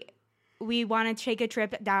 We want to take a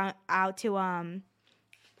trip out to I have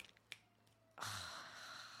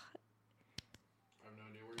no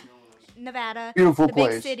idea where you're going with this. Nevada, Beautiful the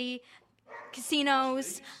place. big city,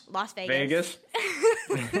 casinos, Las Vegas.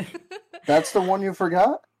 That's the one you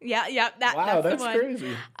forgot? Yeah. That's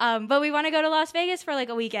crazy. But we want to go to Las Vegas for, like,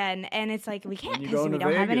 a weekend, and it's like we can't because we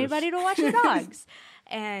don't have anybody to watch the dogs.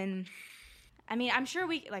 And I mean, I'm sure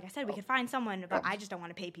like I said, we could find someone, but I just don't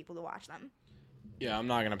want to pay people to watch them. Yeah, I'm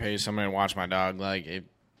not gonna pay somebody to watch my dog. Like, it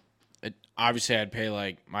obviously I'd pay,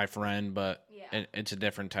 like, my friend, but it's a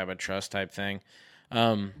different type of trust type thing.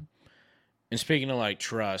 And speaking of, like,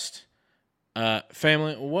 trust,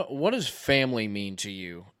 family, what does family mean to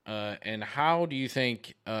you? And how do you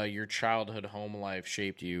think your childhood home life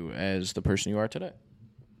shaped you as the person you are today?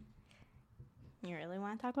 You really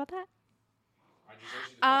want to talk about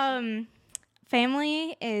that?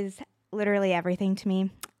 Family is literally everything to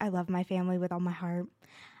me. I love my family with all my heart.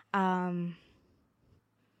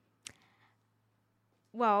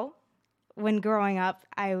 Well, when growing up,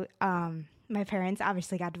 my parents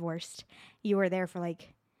obviously got divorced. You were there for,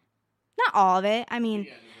 like, not all of it. I mean,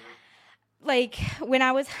 like, when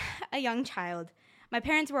I was a young child, my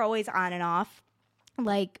parents were always on and off.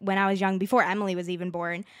 Like, when I was young, before Emily was even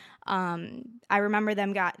born, I remember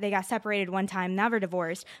they got separated one time, never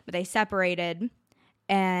divorced, but they separated.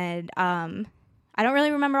 And I don't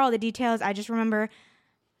really remember all the details. I just remember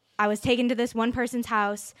I was taken to this one person's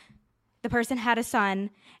house. The person had a son,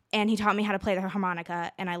 and he taught me how to play the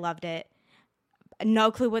harmonica, and I loved it.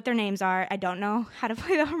 No clue what their names are. I don't know how to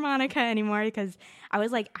play the harmonica anymore because I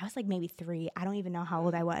was like maybe 3. I don't even know how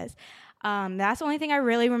old I was. That's the only thing I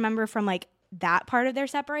really remember from, like, that part of their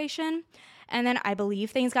separation. And then I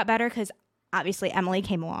believe things got better because obviously Emily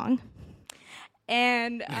came along.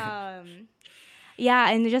 And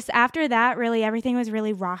Yeah, and just after that, really, everything was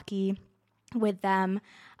really rocky with them.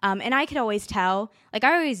 And I could always tell, like,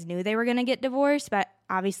 I always knew they were going to get divorced, but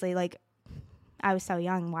obviously, like, I was so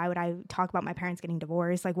young. Why would I talk about my parents getting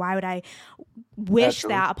divorced? Like, why would I wish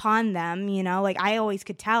that upon them? You know, like, I always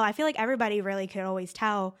could tell. I feel like everybody really could always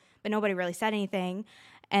tell, but nobody really said anything.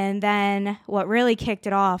 And then what really kicked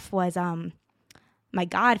it off was my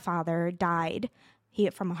godfather died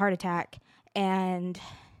from a heart attack.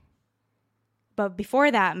 But before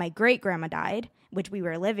that, my great-grandma died, which we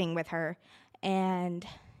were living with her. And,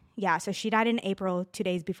 yeah, so she died in April, 2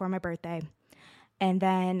 days before my birthday. And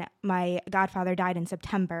then my godfather died in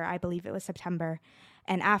September. I believe it was September.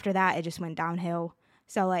 And after that, it just went downhill.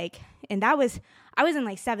 So, like, and I was in,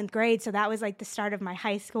 like, 7th grade, so that was, like, the start of my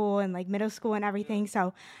high school and, like, middle school and everything.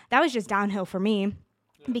 So that was just downhill for me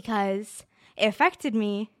because it affected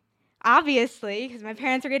me, obviously, because my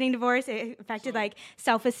parents were getting divorced. It affected, like,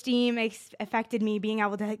 self-esteem. It affected me being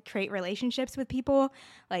able to create relationships with people.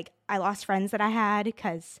 Like, I lost friends that I had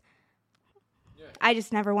because I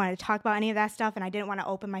just never wanted to talk about any of that stuff, and I didn't want to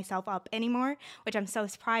open myself up anymore, which I'm so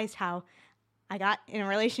surprised how I got in a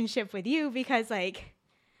relationship with you because, like,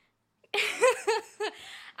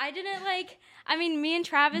 I didn't, like, I mean, me and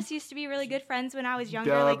Travis used to be really good friends when I was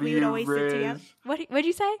younger. Like, we would always sit together. What'd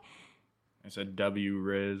you say? I said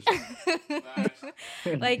W-Riz.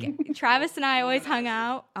 Like, Travis and I always hung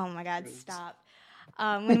out. Oh, my God, stop.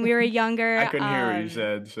 When we were younger. I couldn't hear what you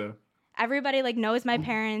said, so. Everybody, like, knows my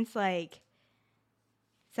parents, like,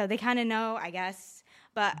 so they kind of know, I guess.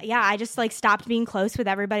 But, yeah, I just, like, stopped being close with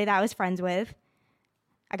everybody that I was friends with.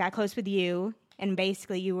 I got close with you, and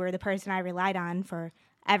basically you were the person I relied on for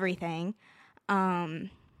everything.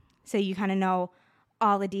 So you kind of know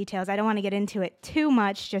all the details. I don't want to get into it too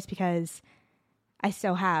much just because I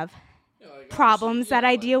still have problems that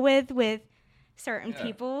I deal with certain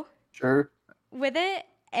people. Sure. With it,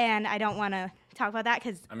 and I don't want to talk about that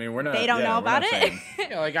because we're not, they don't know about it.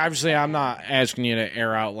 Yeah, like, obviously, I'm not asking you to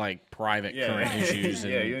air out, like, private current issues.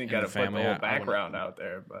 You ain't got to put the whole background out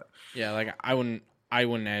there, but yeah, like, I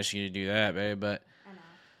wouldn't ask you to do that, babe. But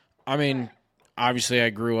I mean, obviously, I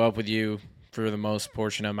grew up with you for the most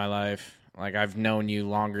portion of my life. Like, I've known you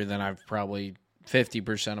longer than I've probably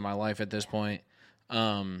 50% of my life at this point.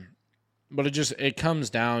 But it comes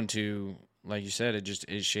down to, like you said,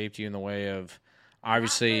 it shaped you in the way of,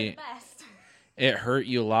 obviously, it hurt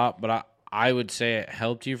you a lot, but I would say it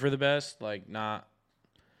helped you for the best. Like, not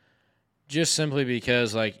just simply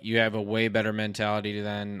because, like, you have a way better mentality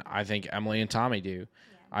than I think Emily and Tommy do. Yeah.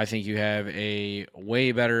 I think you have a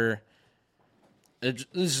way better, this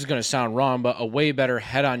is going to sound wrong, but a way better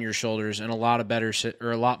head on your shoulders in a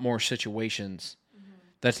lot more situations. Mm-hmm.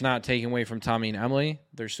 That's not taken away from Tommy and Emily.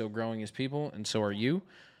 They're still growing as people, and so are you.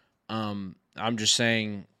 I'm just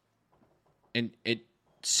saying,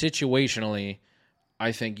 situationally,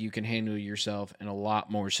 I think you can handle yourself in a lot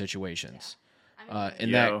more situations. Yeah.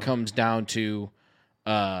 That comes down to,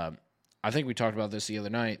 I think we talked about this the other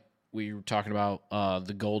night. We were talking about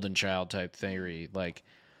the golden child type theory. Like,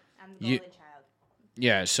 I'm the golden child.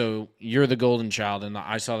 Yeah, so you're the golden child, and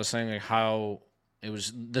I saw the same, like, how it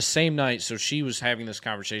was the same night. So she was having this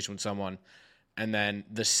conversation with someone, and then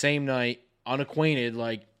the same night, unacquainted,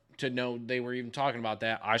 like, to know they were even talking about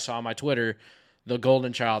that, I saw on my Twitter the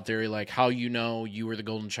golden child theory, like, how you know you were the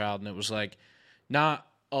golden child. And it was like, not,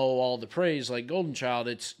 all the praise, like, golden child.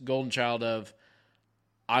 It's golden child of,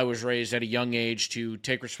 I was raised at a young age to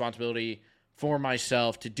take responsibility for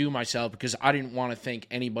myself, to do myself, because I didn't want to think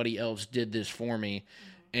anybody else did this for me.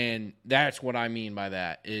 Mm-hmm. And that's what I mean by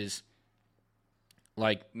that is,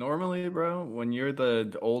 like, normally, bro, when you're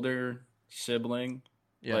the older sibling,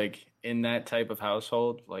 like, in that type of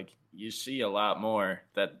household, like, you see a lot more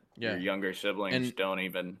that your younger siblings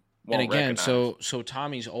won't recognize. So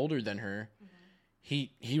Tommy's older than her. Mm-hmm.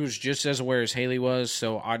 He was just as aware as Haley was,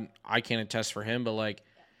 so I can't attest for him, but, like,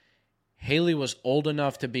 Haley was old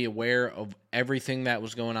enough to be aware of everything that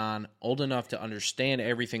was going on, old enough to understand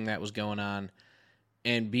everything that was going on,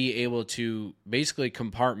 and be able to basically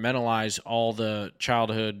compartmentalize all the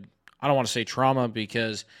childhood, I don't want to say trauma,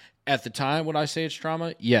 because at the time, would I say it's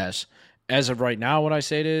trauma? Yes. As of right now, what I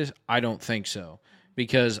say it is, I don't think so.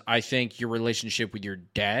 Because I think your relationship with your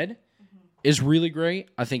dad is really great.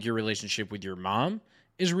 I think your relationship with your mom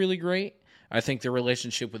is really great. I think the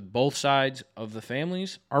relationship with both sides of the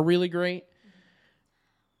families are really great.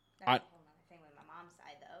 That's a whole other thing with my mom's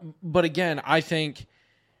side, though. But again, I think,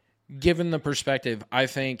 given the perspective, I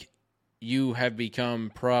think you have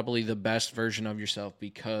become probably the best version of yourself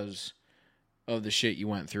because of the shit you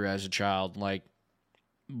went through as a child. Like,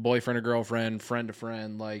 boyfriend or girlfriend, friend to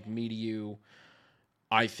friend, like, me to you.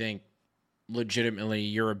 I think legitimately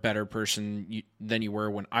you're a better person than you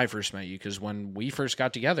were when I first met you. Because when we first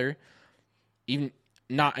got together, even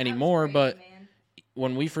not anymore, but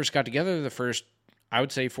when we first got together, the first, I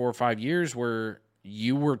would say 4 or 5 years, where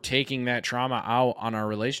you were taking that trauma out on our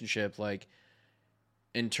relationship, like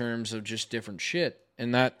in terms of just different shit.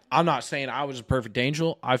 And that, I'm not saying I was a perfect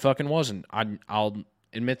angel. I fucking wasn't. I'll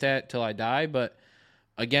admit that till I die. But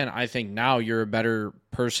again, I think now you're a better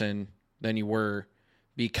person than you were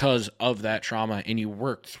because of that trauma, and you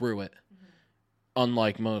worked through it.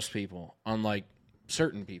 Unlike most people, unlike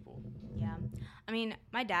certain people. Yeah. I mean,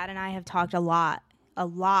 my dad and I have talked a lot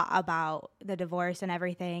about the divorce and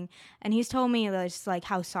everything. And he's told me just like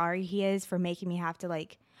how sorry he is for making me have to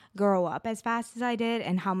like grow up as fast as I did,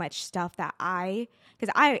 and how much stuff that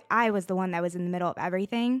because I was the one that was in the middle of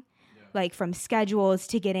everything. Yeah. Like from schedules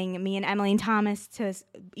to getting me and Emily and Thomas to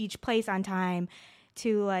each place on time,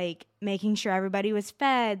 to like making sure everybody was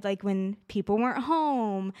fed, like when people weren't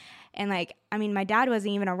home. And like, I mean, my dad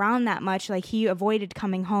wasn't even around that much. Like he avoided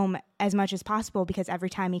coming home as much as possible, because every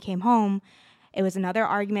time he came home, it was another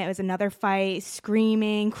argument, it was another fight,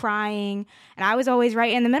 screaming, crying. And I was always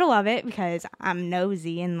right in the middle of it, because I'm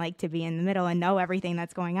nosy and like to be in the middle and know everything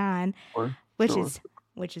that's going on, which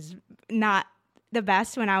is not the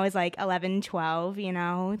best when I was like 11, 12,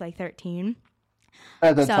 like 13.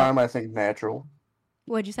 At that time, I think natural.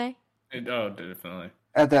 What'd you say? Definitely.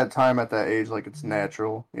 At that time, at that age, like it's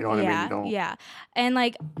natural. You know what I mean? Yeah. And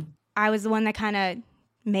like, I was the one that kind of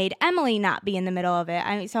made Emily not be in the middle of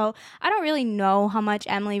it. So I don't really know how much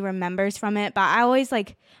Emily remembers from it, but I always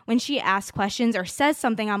like when she asks questions or says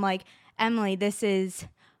something, I'm like, Emily, this is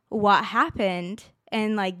what happened.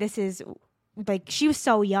 And like, this is like, she was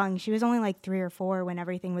so young. She was only like 3 or 4 when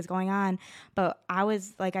everything was going on. But I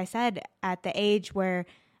was, like I said, at the age where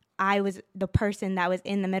I was the person that was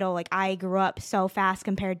in the middle. Like I grew up so fast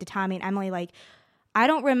compared to Tommy and Emily. Like I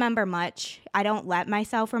don't remember much. I don't let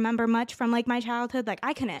myself remember much from like my childhood. Like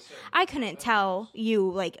I couldn't tell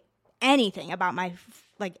you like anything about my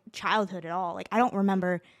like childhood at all. Like I don't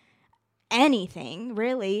remember anything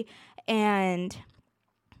really. And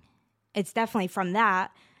it's definitely from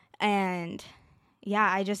that. And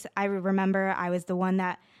yeah, I remember I was the one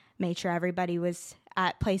that made sure everybody was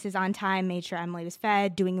at places on time, made sure Emily was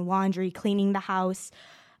fed, doing laundry, cleaning the house,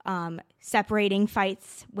 separating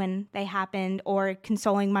fights when they happened, or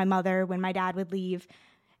consoling my mother when my dad would leave.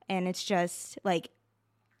 And it's just like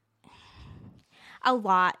a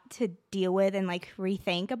lot to deal with and like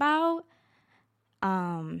rethink about.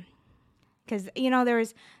 Because, there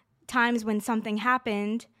was times when something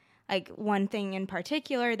happened, like one thing in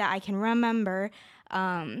particular that I can remember,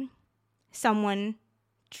 someone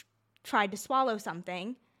tried to swallow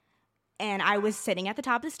something, and I was sitting at the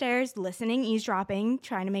top of the stairs listening, eavesdropping,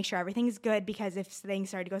 trying to make sure everything's good, because if things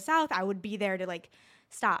started to go south, I would be there to like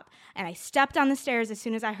stop. And I stepped on the stairs as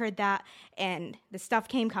soon as I heard that, and the stuff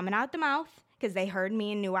came coming out the mouth because they heard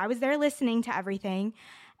me and knew I was there listening to everything.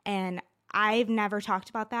 And I've never talked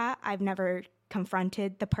about that. I've never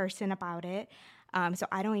confronted the person about it. So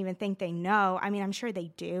I don't even think they know. I mean, I'm sure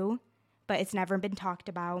they do, but it's never been talked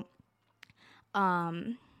about.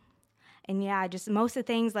 And yeah, just most of the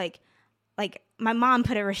things like my mom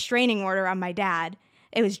put a restraining order on my dad.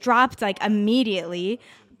 It was dropped like immediately,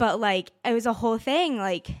 but like it was a whole thing,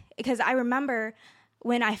 like, because I remember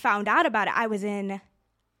when I found out about it, I was in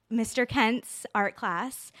Mr. Kent's art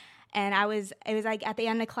class, and it was like at the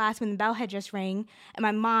end of class when the bell had just rang, and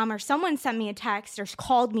my mom or someone sent me a text or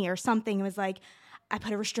called me or something. It was like, I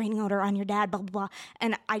put a restraining order on your dad, blah, blah, blah.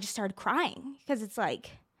 And I just started crying, because it's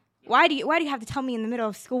like, why do you have to tell me in the middle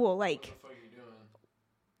of school? Like, what the fuck are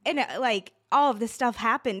you doing? And like all of this stuff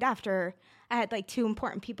happened after I had like 2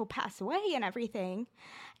 important people pass away and everything.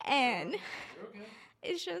 And okay.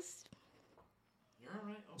 It's just. You're all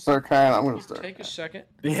right. Okay. Start crying. I'm going to start. Take a second.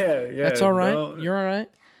 Yeah. That's all right. No. You're all right.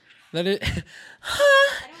 That it. I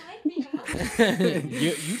don't like being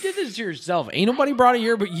you did this to yourself. Ain't nobody brought it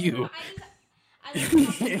here but you.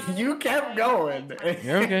 You kept going.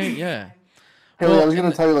 You're okay. Yeah. Haley, I was going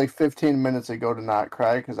to tell you like 15 minutes ago to not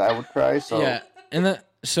cry, because I would cry. So yeah, and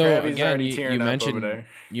so Travis again,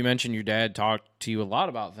 you mentioned your dad talked to you a lot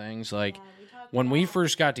about things. Like when we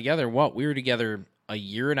first got together, we were together a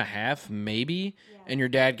year and a half, maybe, and your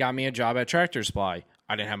dad got me a job at Tractor Supply.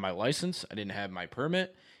 I didn't have my license. I didn't have my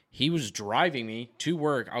permit. He was driving me to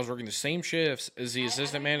work. I was working the same shifts as the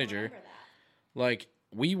assistant manager. Like.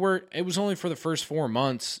 It was only for the first 4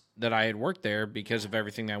 months that I had worked there because of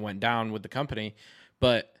everything that went down with the company.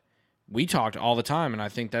 But we talked all the time, and I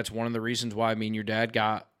think that's one of the reasons why me and your dad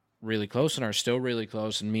got really close and are still really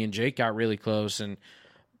close, and me and Jake got really close. And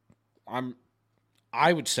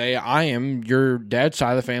I would say I am your dad's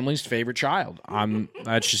side of the family's favorite child.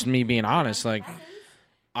 That's just me being honest. Like,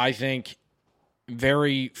 I think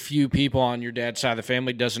very few people on your dad's side of the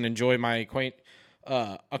family doesn't enjoy my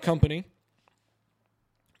company.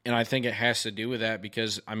 And I think it has to do with that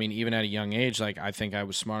because, I mean, even at a young age, like, I think I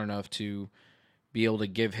was smart enough to be able to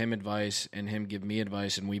give him advice and him give me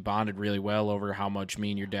advice, and we bonded really well over how much me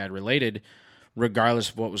and your dad related, regardless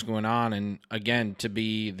of what was going on. And again, to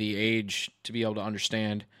be the age to be able to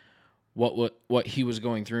understand what he was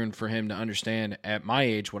going through, and for him to understand at my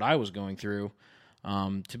age what I was going through,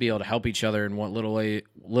 to be able to help each other in what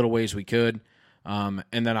little ways we could. And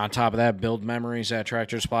then on top of that, build memories at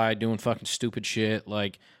Tractor Supply, doing fucking stupid shit,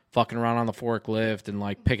 like fucking around on the forklift and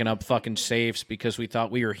like picking up fucking safes because we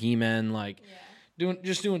thought we were He-Men, like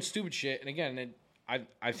doing stupid shit. And again,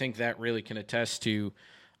 I think that really can attest to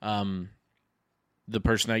the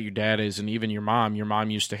person that your dad is, and even your mom. Your mom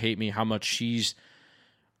used to hate me, how much she's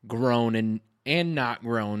grown and not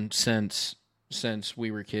grown since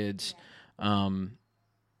we were kids.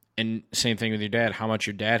 And same thing with your dad, how much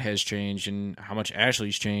your dad has changed and how much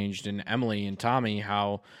Ashley's changed, and Emily and Tommy,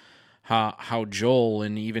 how Joel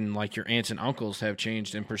and even like your aunts and uncles have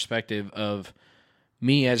changed in perspective of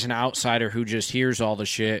me as an outsider who just hears all the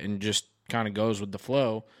shit and just kind of goes with the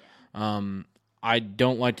flow. I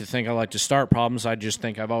don't like to think I like to start problems. I just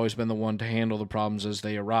think I've always been the one to handle the problems as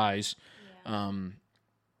they arise.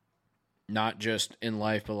 Not just in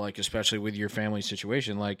life, but like especially with your family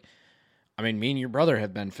situation. Like, I mean, me and your brother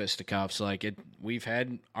have been fisticuffs. Like, we've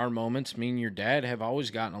had our moments. Me and your dad have always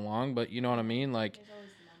gotten along, but you know what I mean? Like,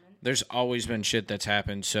 there's always been shit that's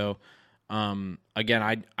happened. So,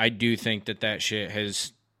 again, I do think that shit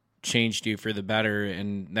has changed you for the better,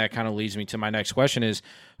 and that kind of leads me to my next question is,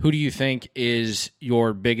 who do you think is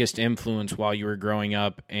your biggest influence while you were growing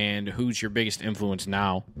up, and who's your biggest influence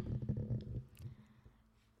now?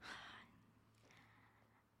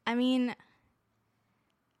 I mean,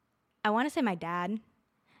 I want to say my dad,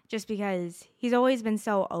 just because he's always been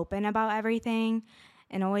so open about everything,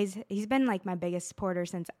 and he's been like my biggest supporter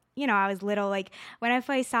since, I was little. Like when I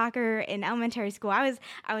played soccer in elementary school, I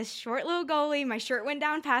was short little goalie. My shirt went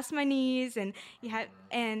down past my knees, and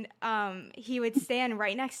he would stand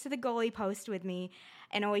right next to the goalie post with me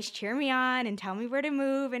and always cheer me on and tell me where to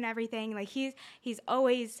move and everything. Like he's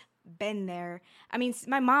always been there. I mean,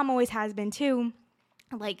 my mom always has been too.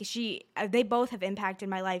 Like they both have impacted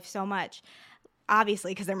my life so much,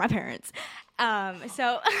 obviously because they're my parents.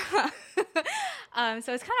 So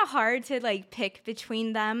it's kind of hard to like pick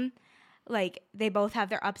between them. Like they both have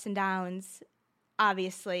their ups and downs,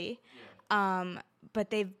 obviously. But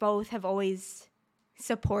they both have always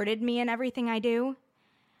supported me in everything I do,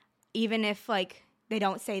 even if like they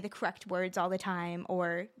don't say the correct words all the time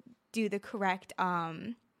or do the correct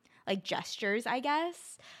like gestures, I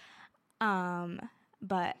guess.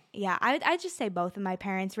 But yeah, I'd just say both of my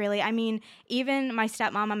parents, really. I mean, even my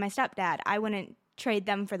stepmom and my stepdad, I wouldn't trade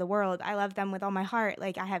them for the world. I love them with all my heart.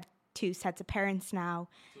 Like, I have 2 sets of parents now.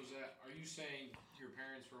 So are you saying your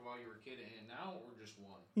parents for while you were a kid and now, or just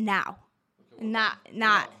one? Now. Okay, not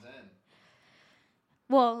then?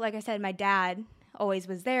 Well, like I said, my dad always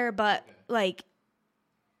was there, but like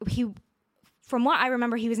from what I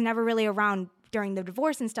remember, he was never really around during the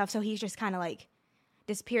divorce and stuff, so he's just kind of like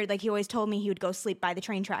disappeared. Like he always told me he would go sleep by the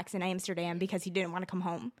train tracks in Amsterdam because he didn't want to come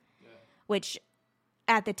home, which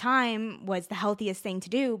at the time was the healthiest thing to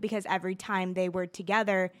do, because every time they were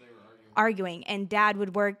together, they were arguing, and dad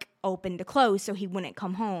would work open to close, so he wouldn't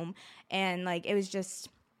come home, and like it was just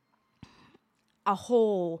a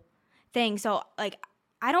whole thing. So like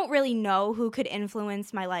I don't really know who could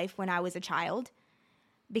influence my life when I was a child,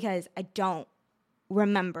 because I don't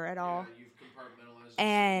remember at all. Yeah, you've compartmentalized,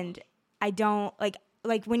 and I don't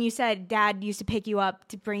like when you said dad used to pick you up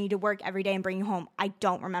to bring you to work every day and bring you home. I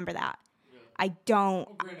don't remember that. Yeah. I don't.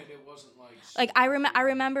 Well, granted, it wasn't like I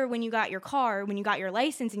remember when you got your car, when you got your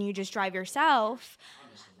license, and you just drive yourself.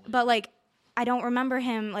 But like I don't remember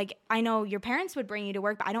him. Like I know your parents would bring you to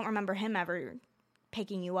work, but I don't remember him ever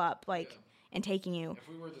picking you up and taking you. If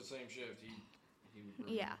we were at the same shift, he would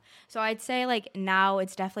bring you. So I'd say like now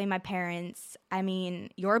it's definitely my parents. I mean,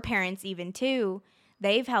 your parents even too.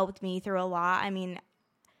 They've helped me through a lot. I mean,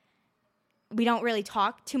 we don't really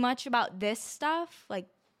talk too much about this stuff, like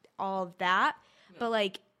all of that. No, but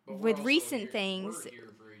like with recent things, we're here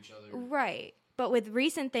for each other. Right. But with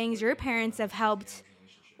recent things, your parents have helped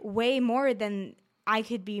way more than I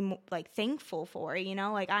could be like thankful for,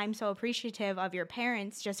 like I'm so appreciative of your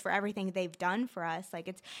parents just for everything they've done for us.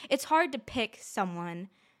 Like it's hard to pick someone.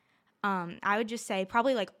 I would just say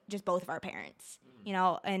probably like just both of our parents,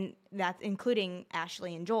 and that's including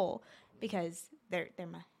Ashley and Joel, because they're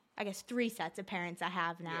my, I guess, 3 sets of parents I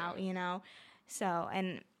have now, you know? So,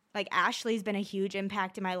 and like Ashley's been a huge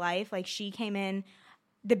impact in my life. Like she came in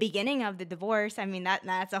the beginning of the divorce. I mean,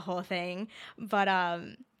 that's a whole thing, but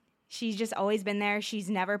she's just always been there. She's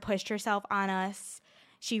never pushed herself on us.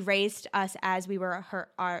 She raised us as we were her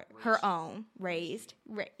own. Raised.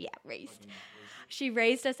 She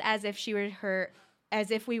raised us as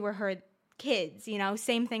if we were her kids, you know?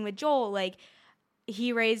 Same thing with Joel. Like,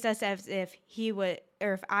 he raised us as if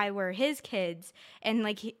if I were his kids. And,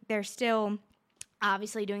 like, they're still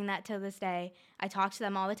obviously doing that to this day. I talk to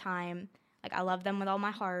them all the time. Like, I love them with all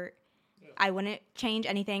my heart. Yeah. I wouldn't change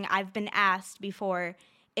anything. I've been asked before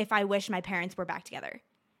if I wish my parents were back together.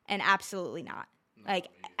 And absolutely not. Like,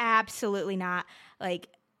 absolutely not. Like,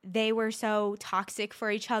 they were so toxic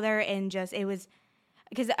for each other, and just, it was,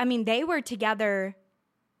 because, I mean, they were together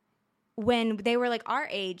when they were, like, our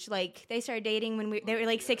age. Like, they started dating when they were,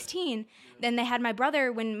 like, 16. Then they had my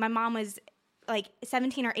brother when my mom was, like,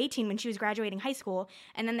 17 or 18 when she was graduating high school.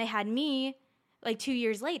 And then they had me, like, 2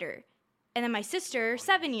 years later. And then my sister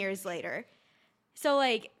 7 years later. So,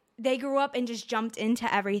 like, they grew up and just jumped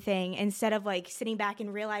into everything instead of, like, sitting back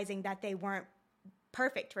and realizing that they weren't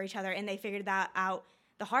perfect for each other, and they figured that out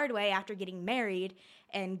the hard way after getting married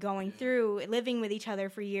and going through living with each other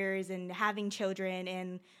for years and having children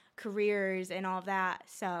and careers and all of that.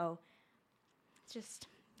 So it's just,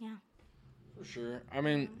 yeah. For sure. I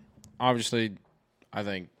mean, obviously, I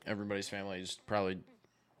think everybody's family is probably,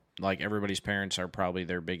 like, everybody's parents are probably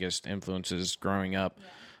their biggest influences growing up.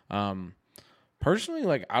 Yeah. Personally,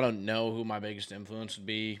 like, I don't know who my biggest influence would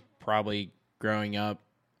be probably growing up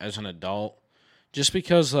as an adult. Just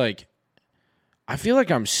because, like, I feel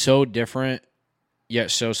like I'm so different,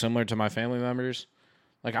 yet so similar to my family members.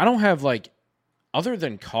 Like, I don't have, like, other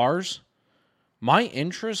than cars, my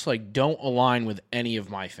interests, like, don't align with any of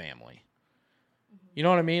my family. You know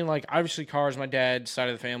what I mean? Like, obviously cars, my dad's side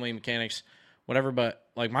of the family, mechanics, whatever, but,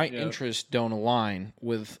 like, my interests don't align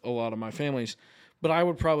with a lot of my families. But I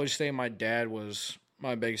would probably say my dad was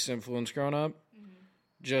my biggest influence growing up.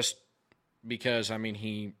 Just because, I mean,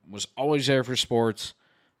 he was always there for sports,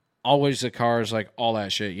 always the cars, like, all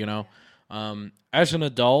that shit, you know? As an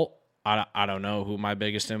adult, I don't know who my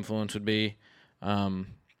biggest influence would be,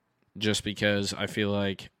 just because I feel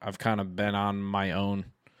like I've kind of been on my own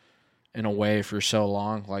in a way for so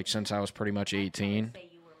long, like, since I was pretty much 18. I'd say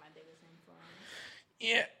you were my biggest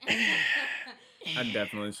influence. Yeah. I'd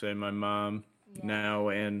definitely say my mom now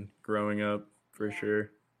and growing up, for sure.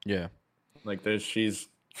 Yeah. Like, she's...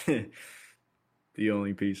 the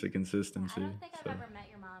only piece of consistency. I don't think I've ever met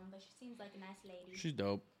your mom, but she seems like a nice lady. She's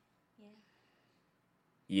dope.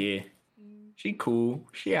 Yeah. She cool.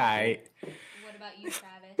 She aight. What about you,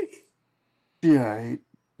 Travis? Yeah.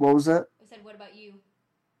 What was that? I said, what about you?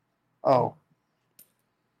 Oh.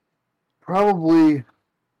 Probably.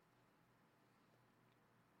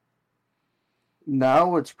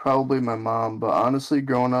 Now it's probably my mom, but honestly,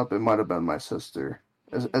 growing up, it might have been my sister.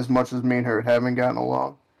 As much as me and her haven't gotten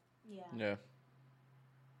along. Yeah.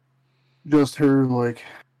 Just her, like,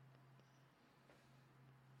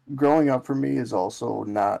 growing up for me is also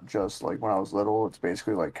not just, like, when I was little. It's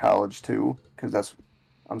basically, like, college, too, because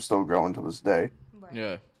I'm still growing to this day. Right.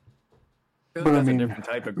 Yeah. But that's a different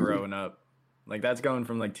type of growing up. Like, that's going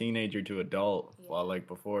from, like, teenager to adult, while, like,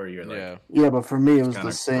 before you're, like... Yeah, but for me, it was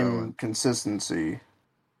the same consistency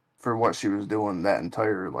for what she was doing that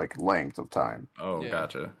entire, like, length of time. Oh,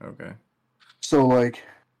 gotcha. Okay. So, like,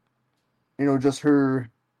 you know, just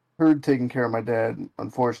her taking care of my dad,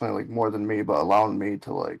 unfortunately, like, more than me, but allowing me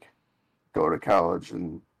to, like, go to college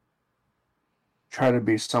and try to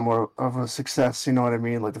be somewhat of a success, you know what I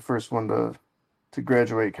mean? Like, the first one to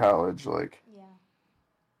graduate college, like. Yeah.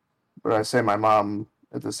 But I say my mom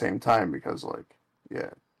at the same time because, like,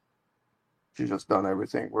 yeah, she's just done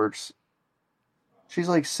everything. She's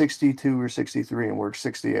like 62 or 63 and works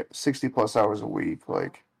 60 plus hours a week.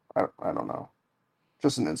 Like, I don't know.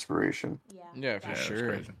 Just an inspiration. Yeah, for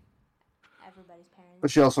sure. Everybody's parents. But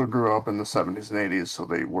she also grew up in the 70s and 80s, so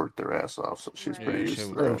they worked their ass off. So she's pretty used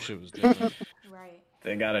to that. Shit was different. Right.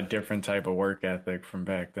 They got a different type of work ethic from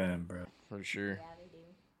back then, bro. For sure. Yeah, they do.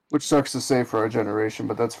 Which sucks to say for our generation,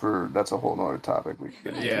 but that's a whole nother topic.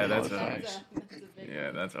 That's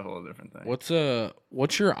a whole different thing.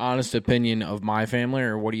 What's your honest opinion of my family,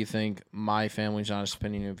 or what do you think my family's honest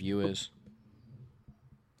opinion of you is?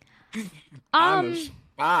 I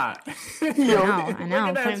know. Look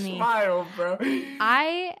at that smile, bro.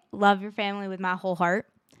 I love your family with my whole heart.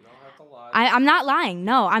 You don't have to lie. I'm not lying.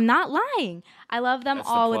 No, I'm not lying. I love them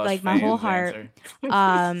all with, like, my whole heart.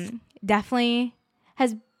 Definitely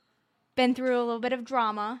has been through a little bit of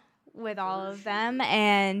drama with all of them,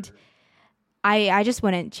 and I just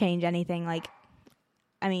wouldn't change anything. Like,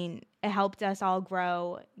 I mean, it helped us all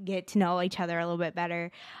grow, get to know each other a little bit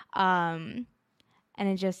better. And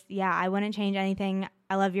it just, I wouldn't change anything.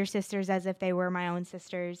 I love your sisters as if they were my own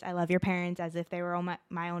sisters. I love your parents as if they were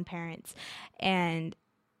my own parents. And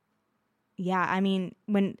I mean,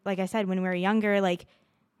 like I said, when we were younger, like,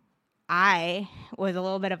 I was a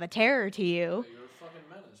little bit of a terror to you. You're a fucking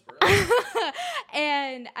menace, bro.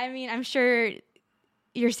 And I mean, I'm sure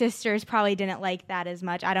your sisters probably didn't like that as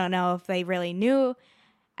much. I don't know if they really knew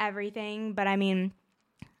everything, but I mean,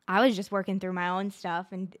 I was just working through my own stuff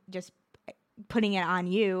and just putting it on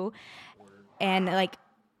you. And like,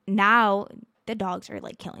 now the dogs are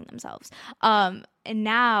like killing themselves. And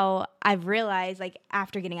now I've realized, like,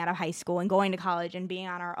 after getting out of high school and going to college and being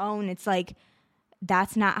on our own, it's like,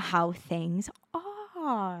 that's not how things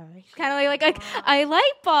are. It's kind of like a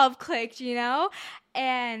light bulb clicked, you know?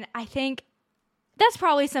 And I think that's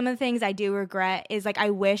probably some of the things I do regret is, like,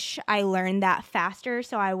 I wish I learned that faster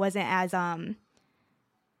so I wasn't as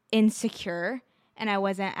insecure, and I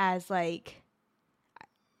wasn't as, like,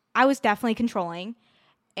 I was definitely controlling.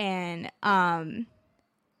 And I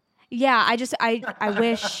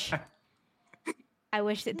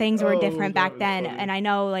wish that things were different back then. Funny. And I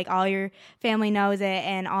know, like, all your family knows it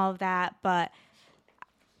and all of that, but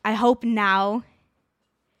I hope now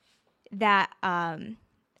that I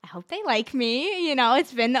hope they like me. You know,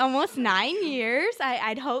 it's been almost 9 years.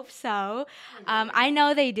 I'd hope so. I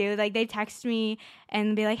know they do. Like, they text me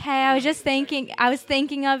and be like, "Hey, I was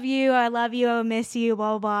thinking of you. I love you. I miss you.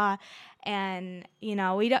 Blah blah." And you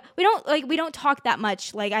know, we don't talk that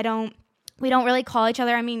much. Like, we don't really call each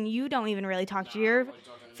other. I mean, you don't even really talk to your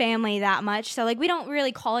family that much. So, like, we don't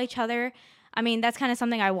really call each other. I mean, that's kind of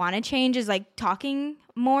something I want to change, is, like, talking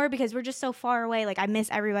more, because we're just so far away. Like, I miss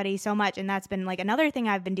everybody so much. And that's been, like, another thing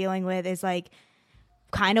I've been dealing with is, like,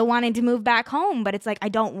 kind of wanting to move back home. But it's, like, I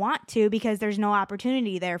don't want to, because there's no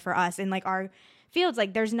opportunity there for us. And, like, our fields,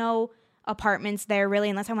 like, there's no apartments there really,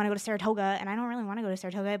 unless I want to go to Saratoga. And I don't really want to go to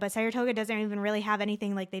Saratoga. But Saratoga doesn't even really have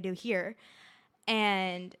anything like they do here.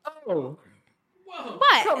 And... Oh. Whoa.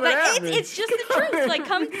 What? Like, it's just the truth. Like,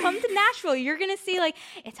 come to Nashville. You're gonna see, like,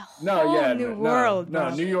 it's a whole new world. No,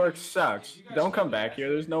 New York sucks. Don't come back here.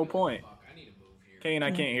 There's no point. Kane,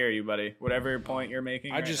 I can't hear you, buddy. Whatever point you're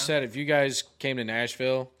making. I just said, if you guys came to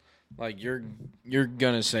Nashville, like, you're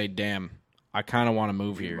gonna say, "Damn, I kind of want to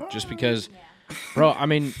move here," just because, bro. I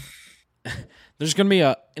mean, there's gonna be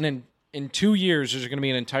in 2 years, there's gonna be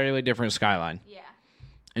an entirely different skyline. Yeah.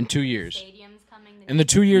 In 2 years. In the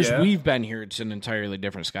 2 years we've been here, it's an entirely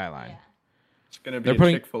different skyline. Yeah. It's going to be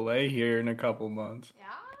a Chick-fil-A here in a couple months. Yeah.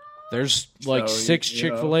 There's like 6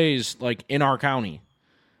 Chick-fil-A's like in our county.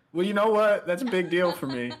 Well, you know what? That's a big deal for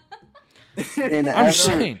me. I'm just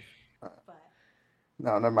saying.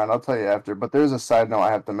 No, never mind. I'll tell you after. But there's a side note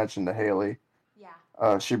I have to mention to Haley.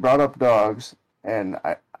 Yeah. She brought up dogs, and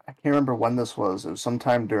I can't remember when this was. It was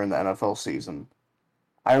sometime during the NFL season.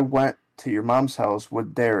 I went to your mom's house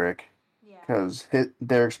with Derek. Because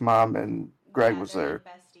Derek's mom and Greg was there.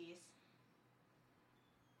 Besties.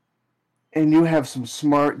 And you have some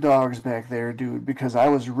smart dogs back there, dude, because I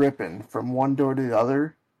was ripping from one door to the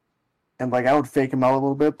other. And, like, I would fake them out a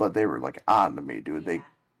little bit, but they were, like, on to me, dude. Yeah.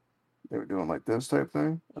 They were doing, like, this type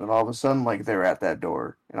thing. And then all of a sudden, like, they're at that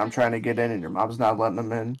door. And I'm trying to get in, and your mom's not letting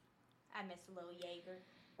them in. I miss a little Jaeger.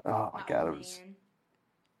 Oh, my God. I was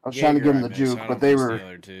trying to give them the juke, but they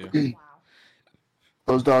were... Wow.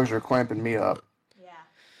 Those dogs are clamping me up.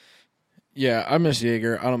 Yeah, I miss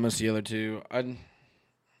Jaeger. I don't miss the other two.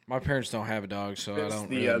 My parents don't have a dog, so I don't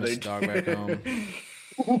really miss the dog back home.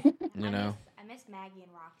 You know. I miss Maggie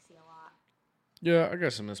and Roxy a lot. Yeah, I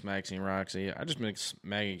guess I miss Maxie and Roxy. I just miss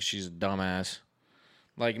Maggie. She's a dumbass.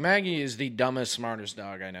 Like, Maggie is the dumbest, smartest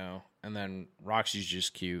dog I know, and then Roxy's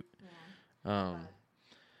just cute. Yeah.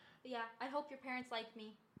 Yeah, I hope your parents like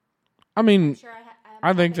me. I mean, sure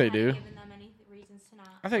I think they do. Given them any reasons to not.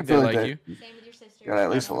 I think they like you. Same with your sister. Got at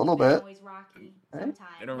least a little bit.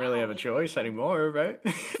 They don't really have a choice anymore, right?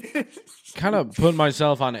 Kind of put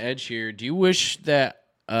myself on edge here. Do you wish that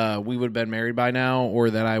we would have been married by now, or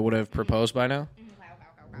that I would have proposed by now?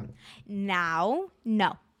 Now,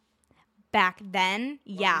 no. Back then,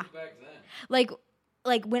 yeah. Back then?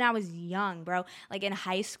 Like when I was young, bro. Like in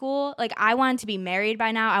high school, like I wanted to be married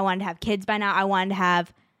by now. I wanted to have kids by now. I wanted to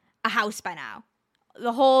have a house by now.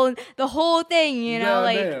 The whole thing, you know,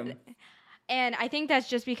 like. Damn. And I think that's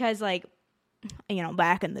just because, like, you know,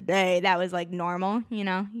 back in the day, that was, like, normal, you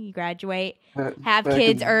know? You graduate, have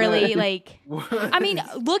kids early, like... I mean,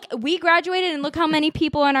 look, we graduated, and look how many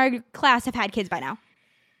people in our class have had kids by now.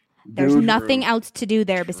 There's nothing else to do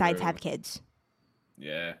there besides have kids.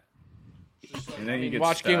 Yeah. And then you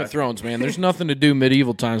watch Game of Thrones, man. There's nothing to do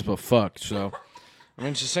medieval times but fuck. So, I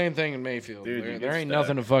mean, it's the same thing in Mayfield. Dude, there ain't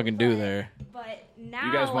nothing to fucking do there. But now,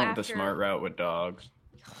 you guys went the smart route with dogs.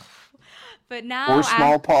 But now, or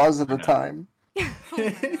small paws at a time. Oh my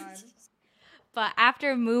God. But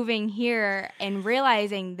after moving here and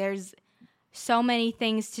realizing there's so many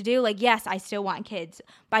things to do, like, yes, I still want kids,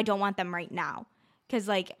 but I don't want them right now. Because,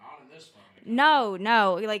 like, no,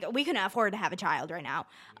 like, we couldn't afford to have a child right now.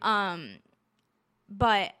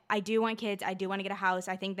 But I do want kids. I do want to get a house.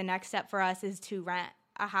 I think the next step for us is to rent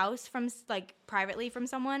a house from, like, privately from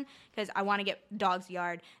someone, because I want to get dogs a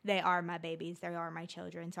yard. They are my babies. They are my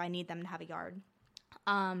children, so I need them to have a yard.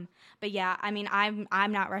 But yeah, I mean,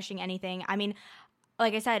 I'm not rushing anything. I mean,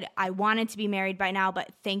 like I said, I wanted to be married by now,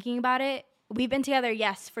 but thinking about it, we've been together,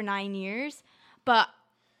 yes, for 9 years, but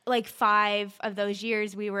like 5 of those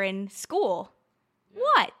years we were in school. Yeah.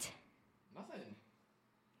 What? Nothing.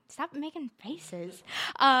 Stop making faces.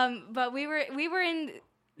 But we were in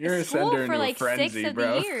school for like frenzy, 6 of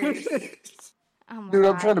the years. Oh my Dude,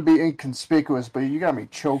 God. I'm trying to be inconspicuous, but you got me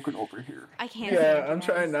choking over here. I can't. Yeah, I'm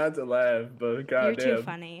trying not to laugh, but goddamn. You're too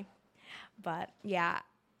funny. But yeah,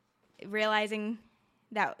 realizing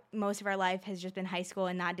that most of our life has just been high school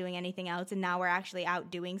and not doing anything else, and now we're actually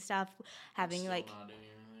out doing stuff, having like,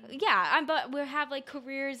 but we have like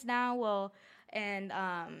careers now. Well, and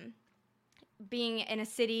being in a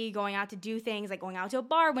city, going out to do things, like going out to a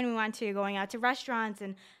bar when we want to, going out to restaurants,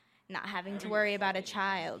 and not having to worry about a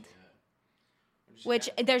child.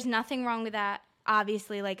 Which there's nothing wrong with that.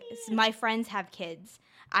 Obviously, like my friends have kids.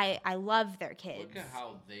 I love their kids. Look at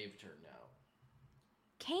how they've turned out.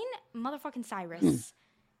 Kane, motherfucking Cyrus.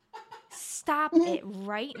 Stop it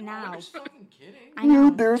right now. I'm just fucking kidding. I know.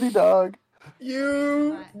 You dirty dog.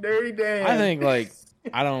 You dirty Dan. I think, like,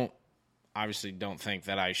 obviously don't think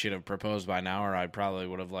that I should have proposed by now, or I probably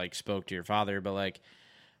would have, like, spoke to your father, but, like,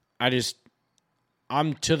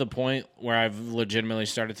 I'm to the point where I've legitimately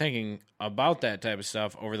started thinking about that type of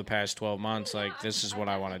stuff over the past 12 months. Like, this is what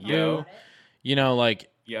I want to do. You know, like...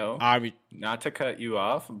 not to cut you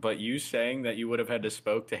off, but you saying that you would have had to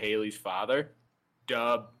spoke to Haley's father,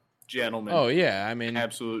 dub, gentlemen. Oh, yeah, I mean...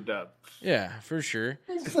 absolute dub. Yeah, for sure.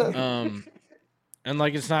 And,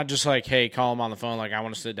 like, it's not just like, hey, call him on the phone. Like, I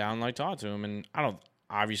want to sit down and, like, talk to him. And I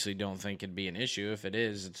obviously don't think it'd be an issue. If it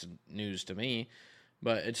is, it's news to me.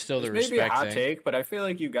 But it's still the respect thing. Maybe a hot take, but I feel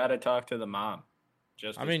like you got to talk to the mom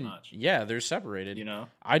just as much. Yeah, they're separated. You know?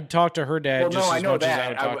 I'd talk to her dad as much as I would talk to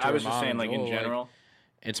her mom. I was just saying, like, in general.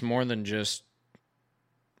 It's more than just,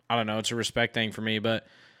 I don't know, it's a respect thing for me. But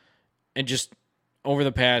it just, over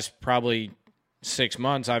the past probably 6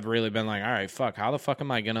 months, I've really been like, all right, fuck, how the fuck am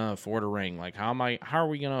I going to afford a ring? Like, how are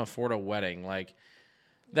we going to afford a wedding? Like,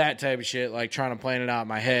 that type of shit, like, trying to plan it out in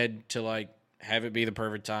my head to, like, have it be the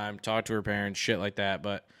perfect time, talk to her parents, shit like that.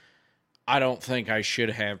 But I don't think I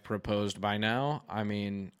should have proposed by now. I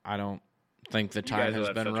mean, I don't think the time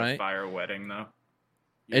has been right. A fire wedding, though.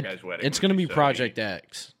 It's going to be Project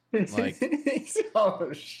X. Like,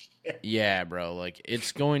 oh, shit. Yeah, bro. Like,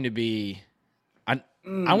 it's going to be... I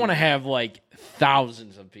want to have, like,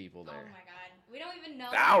 thousands of people there. Oh, my God. We don't even know.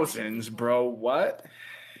 Thousands, bro. What?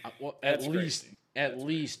 Well, at least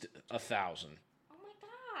 1,000.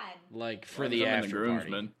 Like, for the after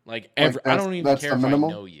party. Like, I don't even care if I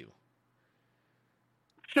know you.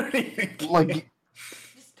 Like,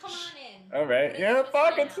 just come on in. All right. Yeah,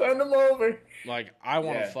 fucking send them over. Like, I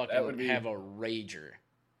want to fucking have a rager,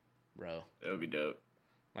 bro. That would be dope.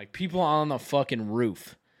 Like, people on the fucking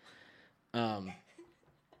roof.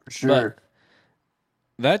 Sure.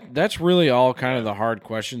 That's really all kind of the hard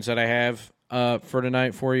questions that I have for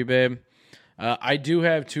tonight for you, babe. I do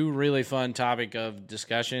have 2 really fun topic of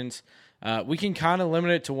discussions. We can kind of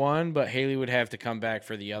limit it to one, but Haley would have to come back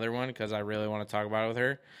for the other one because I really want to talk about it with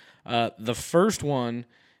her. The first one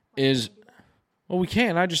is, well, we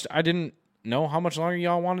can. I didn't know how much longer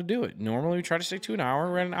y'all want to do it. Normally we try to stick to an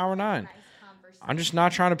hour. We're at an hour 9. I'm just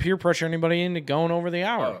not trying to peer pressure anybody into going over the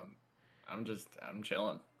hour. I'm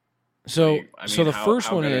chilling. So the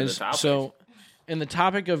first one is, so in the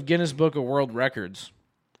topic of Guinness Book of World Records.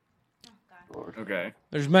 Okay.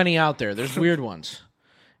 There's many out there. There's weird ones.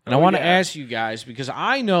 And I want to ask you guys, because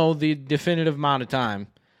I know the definitive amount of time,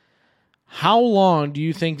 how long do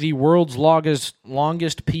you think the world's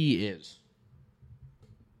longest pee is?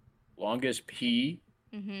 Longest pee?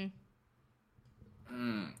 Mm-hmm.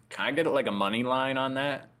 Can I get like a money line on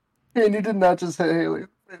that? And you did not just hit Haley.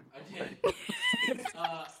 I did.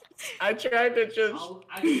 I tried to just...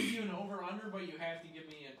 I give you an over-under, but you have to give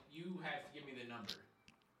me the number.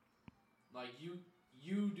 Like, you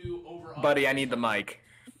You do over. Buddy, I need the mic.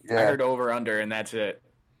 Yeah. I heard over under, and that's it.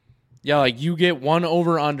 Yeah, like you get one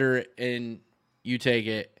over under, and you take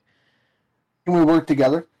it. Can we work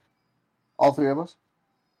together? All three of us?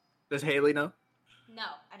 Does Haley know? No,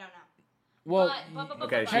 I don't know. Well,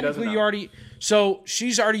 okay, she doesn't technically know. you already. So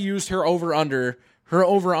she's already used her over under. Her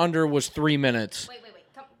over under was 3 minutes. Wait.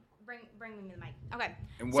 Come, bring me the mic. Okay.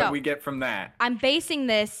 And what do we get from that? I'm basing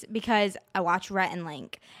this because I watch Rhett and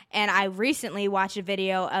Link, and I recently watched a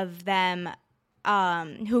video of them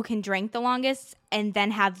who can drink the longest and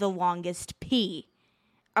then have the longest pee.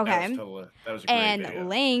 Okay. That was a great video.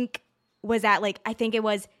 Link was at like, I think it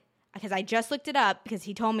was, because I just looked it up because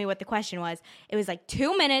he told me what the question was. It was like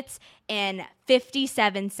 2 minutes and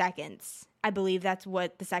 57 seconds. I believe that's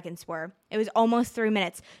what the seconds were. It was almost 3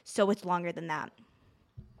 minutes, so it's longer than that.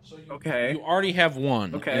 So okay. You already have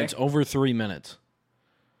one. Okay. And it's over 3 minutes.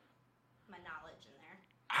 My knowledge in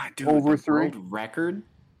there. Dude, over the 3 world record?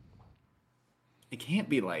 It can't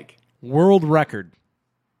be like... World record.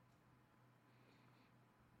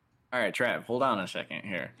 All right, Trav, hold on a second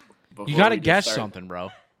here. You got to guess something, bro.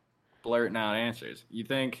 Blurting out answers. You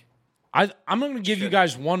think... I'm going to give you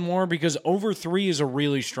guys one more because over 3 is a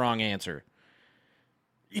really strong answer.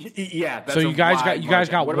 Yeah. That's so you guys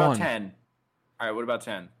got what one. What about 10? All right, what about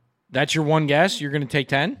 10? That's your one guess? You're going to take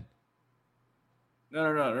 10? No.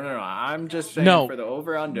 I'm just saying for the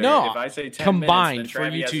over-under, if I say 10 combined minutes,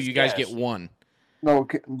 then for you two, you guys get one. No,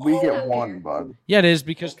 we get one, bud. Yeah, it is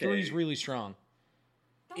because 3 is really strong.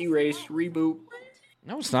 Erase, reboot.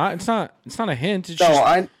 No, it's not. It's not a hint. It's No,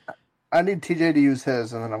 just... I need TJ to use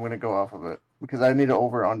his, and then I'm going to go off of it. Because I need an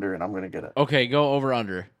over-under, and I'm going to get it. Okay, go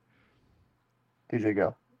over-under. TJ,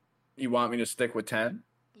 go. You want me to stick with 10?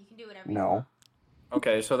 You can do whatever you want. No.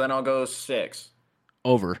 Okay, so then I'll go 6.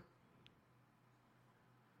 Over.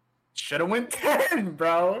 Should have went 10,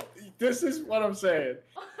 bro. This is what I'm saying.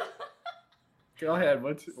 Go ahead.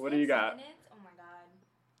 What do you got? Minutes? Oh my god.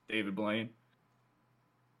 David Blaine.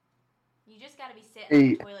 You just gotta be sitting on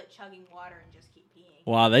 8. the toilet chugging water and just keep peeing.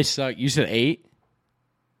 Wow, they suck. You said 8?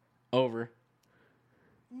 Over.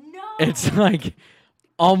 No! It's like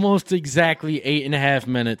almost exactly 8.5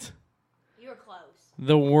 minutes. You were close.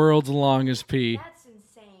 The world's longest pee. That's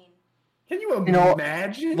insane. Can you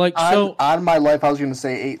imagine? Like so on my life, I was going to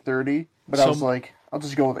say 8:30, but I was like, I'll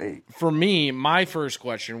just go with 8. For me, my first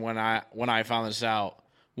question when I found this out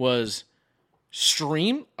was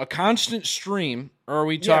a constant stream, or are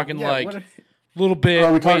we talking little bit,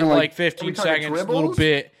 are we talking like 15 seconds, a little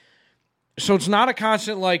bit. So it's not a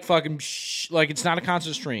constant like fucking like it's not a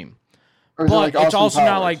constant stream. Or is But it like it's also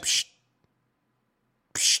not Powers?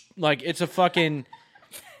 like like it's a fucking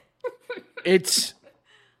it's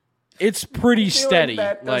pretty steady,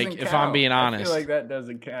 like if I'm being honest. I feel like that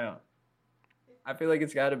doesn't count. I feel like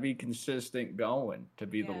it's got to be consistent going to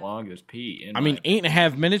be the longest pee. I mean,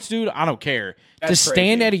 8.5 minutes, dude. I don't care. That's to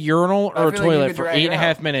stand crazy. at a urinal or a feel like you toilet could for drag it 8.5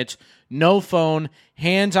 out. minutes, no phone,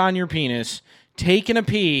 hands on your penis, taking a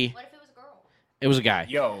pee. What if it was a girl? It was a guy.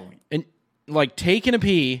 Yo, And like taking a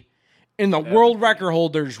pee, and the world record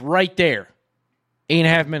holder's right there.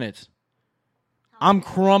 8.5 minutes. I'm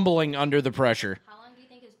crumbling under the pressure. How long do you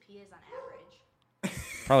think his pee is on average?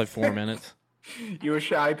 Probably 4 minutes. you a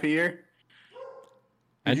shy peer?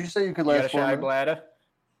 Did you say you could You got a last 4 shy minutes? bladder?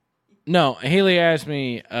 No, Haley asked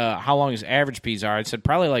me how long his average pees are. I said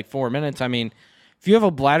probably like 4 minutes. I mean, if you have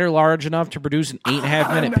a bladder large enough to produce an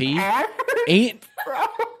 8.5 minute pee,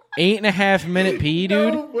 8.5 minute pee,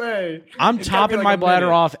 dude. No way. I'm It's gotta be topping like my a bladder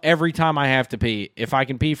minute. off every time I have to pee. If I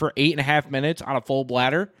can pee for 8.5 minutes on a full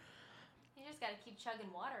bladder, You just gotta keep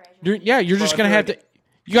chugging water as you're you're just I gonna feel have to.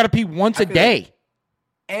 You got to pee once a feel day. like-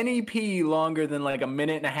 Any pee longer than like a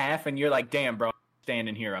minute and a half, and you're like, damn, bro, I'm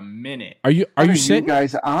standing here a minute. Are you What are sitting? you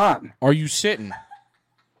guys on? Are you sitting?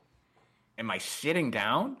 Am I sitting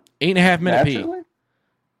down 8.5 minute pee. Naturally?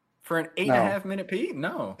 for an 8.5 minute pee?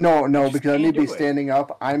 No. No, just because I can't need to be do it. standing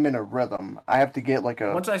up. I'm in a rhythm. I have to get like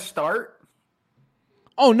a... Once I start,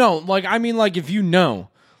 Oh no! Like I mean, like if you know,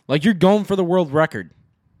 like you're going for the world record.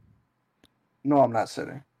 No, I'm not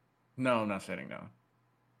sitting. no, I'm not sitting down.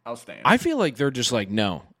 I'll stand. I feel like they're just like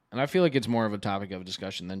no, and I feel like it's more of a topic of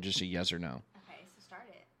discussion than just a yes or no. Okay, so start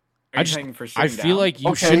it. Are I you just saying for I sitting feel down? like you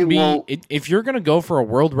Okay, should be well- if you're gonna go for a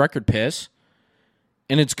world record piss,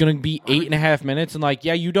 and it's gonna be 8.5 minutes, and like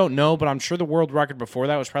yeah, you don't know, but I'm sure the world record before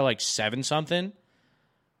that was probably like 7 something.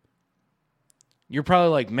 You're probably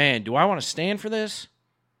like, man, do I want to stand for this?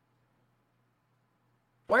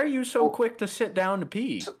 Why are you so quick to sit down to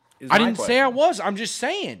pee? I didn't say I was. I'm just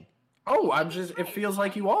saying. Oh, it feels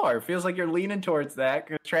like you are. It feels like you're leaning towards that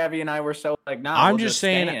because Travi and I were so like, nah, I'm we'll just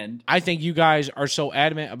saying, stand. I think you guys are so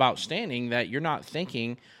adamant about standing that you're not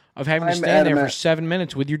thinking of having to stand there for 7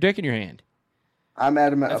 minutes with your dick in your hand. I'm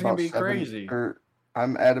adamant That's about gonna be crazy.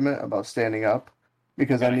 I'm adamant about standing up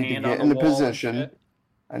because I need to get in the position.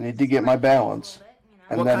 I need to get my balance.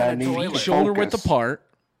 And then I need to shoulder width apart.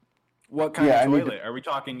 What kind of toilet? Are we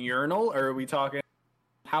talking urinal or are we talking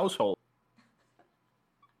household?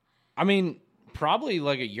 I mean, probably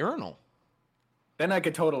like a urinal. Then I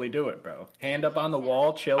could totally do it, bro. Hand up on the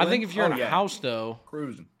wall, chilling. I think if you're in a house, though.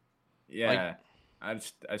 Cruising. Yeah. Like,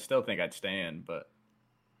 I still think I'd stand, but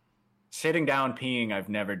sitting down peeing I've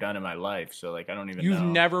never done in my life, so like I don't even know. You've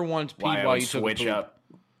never once peed while you took a poop. Up.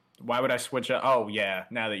 Why would I switch up? Oh, yeah.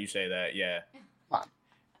 Now that you say that, yeah.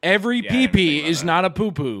 Every pee-pee is not a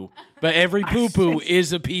poo-poo, but every poo-poo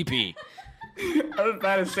is a pee-pee. I was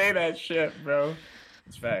about to say that shit, bro.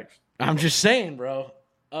 It's facts. I'm just saying, bro.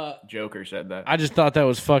 Joker said that. I just thought that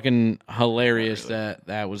was fucking hilarious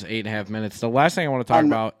that was 8.5 minutes. The last thing I want to talk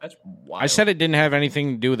about, that's wild. I said it didn't have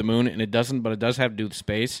anything to do with the moon, and it doesn't, but it does have to do with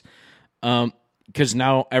space. Because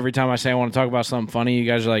now every time I say I want to talk about something funny, you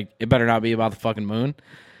guys are like, it better not be about the fucking moon.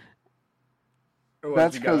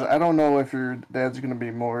 That's because I don't know if your dad's going to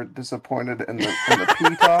be more disappointed in the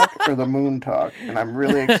pee talk or the moon talk, and I'm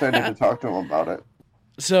really excited to talk to him about it.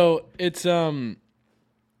 So it's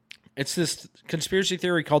this conspiracy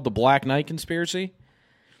theory called the Black Knight conspiracy,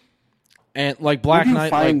 and like Black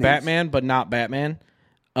Knight, like these? Batman, but not Batman.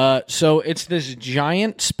 So it's this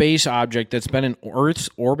giant space object that's been in Earth's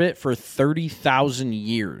orbit for 30,000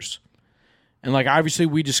 years. And like obviously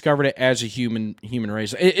we discovered it as a human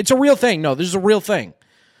race. It's a real thing. No, this is a real thing.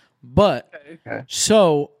 But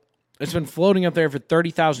so it's been floating up there for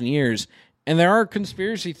 30,000 years, and there are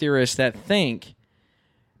conspiracy theorists that think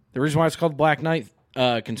the reason why it's called Black Knight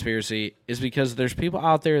conspiracy is because there's people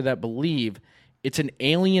out there that believe it's an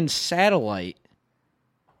alien satellite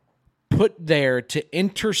put there to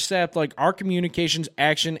intercept like our communications,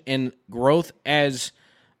 action, and growth as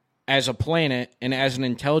a planet and as an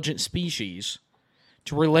intelligent species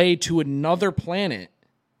to relay to another planet.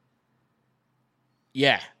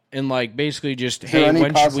 Yeah. And like basically just, hey,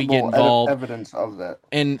 when should we get involved? Evidence of that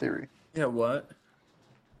theory. Yeah, what?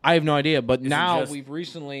 I have no idea, but now we've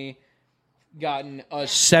recently gotten a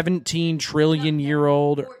 17 trillion year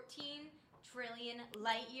old 14 trillion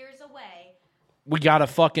light years away. We got a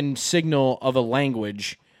fucking signal of a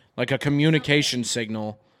language, like a communication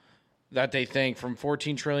signal that they think from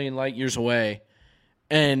 14 trillion light years away.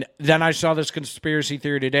 And then I saw this conspiracy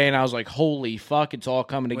theory today, and I was like, holy fuck, it's all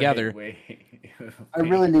coming together. I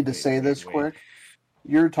really need to say this quick.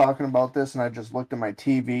 You're talking about this, and I just looked at my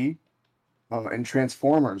TV, and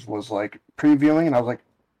Transformers was like previewing, and I was like,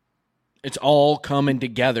 it's all coming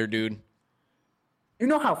together, dude. You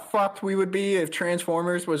know how fucked we would be if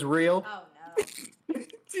Transformers was real? Oh, no.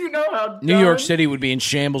 Do you know how New York City would be in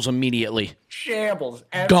shambles immediately. Shambles.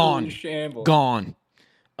 Gone. Shambles. Gone.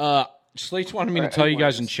 Slates wanted me to tell you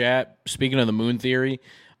guys in chat, speaking of the moon theory,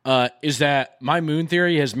 is that my moon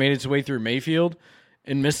theory has made its way through Mayfield,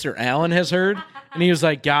 and Mr. Allen has heard, and he was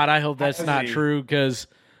like, God, I hope that's not true, because,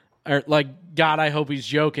 God, I hope he's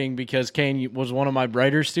joking, because Kane was one of my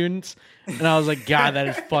brighter students, and I was like, God, that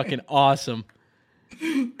is fucking awesome.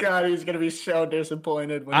 God, he's going to be so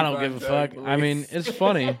disappointed. When I don't give a fuck. I mean, it's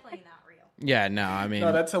funny. It's definitely not real. Yeah, no, I mean.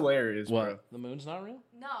 No, that's hilarious, what? Bro. The moon's not real?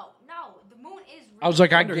 No, the moon is real. I was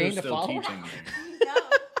like, I gained a follower. No.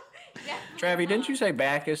 Travi, didn't you say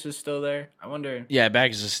Bacchus is still there? I wonder. Yeah,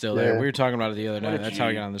 Bacchus is still there. We were talking about it the other night. That's how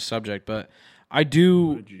I got on the subject. But I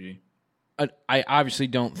do. I obviously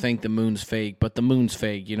don't think the moon's fake, but the moon's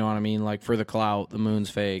fake. You know what I mean? Like, for the clout, the moon's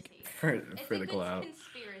fake. For the clout.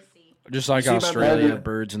 Just like Australia,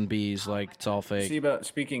 birds and bees, like, it's all fake.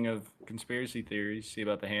 Speaking of conspiracy theories, see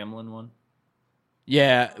about the Hamlin one?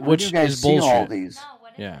 Yeah, which is bullshit. All these? No,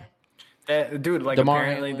 what is it? Dude, like,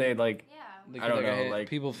 apparently they, like, yeah. I don't know, like...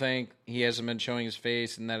 People think he hasn't been showing his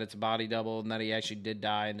face and that it's a body double and that he actually did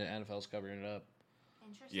die and the NFL's covering it up.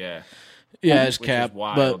 Interesting. Yeah. Yeah, it's Which cap. is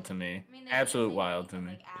wild to me. I mean, Absolute wild to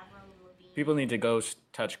me. People need to go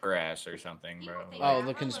touch grass or something, bro. Oh,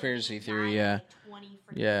 the conspiracy theory, yeah.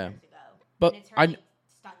 Yeah. But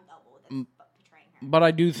But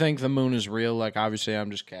I do think the moon is real. Like, obviously,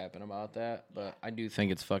 I'm just capping about that. But I do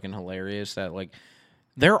think it's fucking hilarious that, like,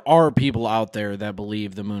 there are people out there that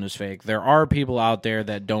believe the moon is fake. There are people out there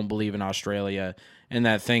that don't believe in Australia and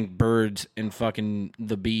that think birds and fucking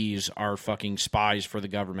the bees are fucking spies for the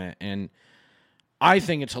government. And I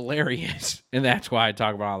think it's hilarious. And that's why I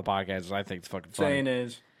talk about it on the podcast. I think it's fucking funny. Saying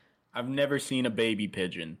is, I've never seen a baby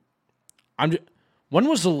pigeon. When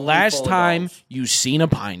was the last time you seen a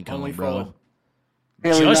pine cone, bro?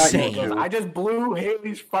 Just saying. I just blew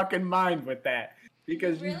Haley's fucking mind with that.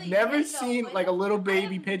 Because you've never seen like a little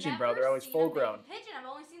baby pigeon, bro. They're always full grown. Pigeon. I've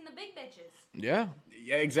only seen the big bitches. Yeah.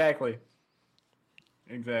 Yeah, exactly.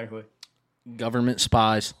 Exactly. Government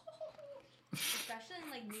spies. Especially in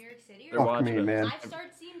like New York City. Fuck me, man. I've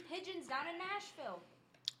started seeing pigeons down in Nashville.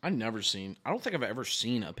 I don't think I've ever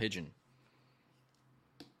seen a pigeon.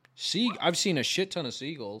 I've seen a shit ton of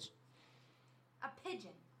seagulls. A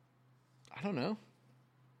pigeon. I don't know.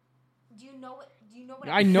 Do you know what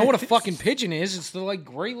I know what a fucking pigeon is. It's the like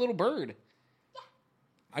great little bird. Yeah.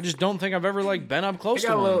 I just don't think I've ever like been up close to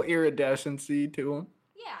one. They got a little iridescency to them.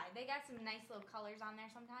 Yeah, they got some nice little colors on there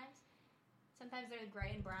sometimes. Sometimes they're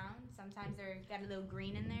gray and brown. Sometimes they're got a little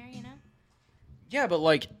green in there, you know? Yeah, but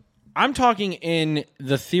like I'm talking in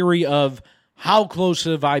the theory of how close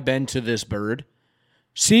have I been to this bird?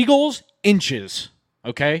 Seagulls, inches.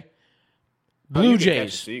 Okay? Blue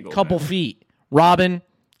jays, couple feet. Robin,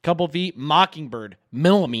 couple feet. Mockingbird,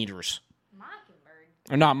 millimeters.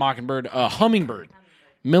 Or not mockingbird, hummingbird.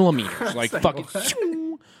 Millimeters. Like fucking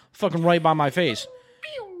fucking right by my face.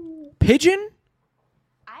 Pigeon?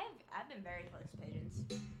 I've been very close to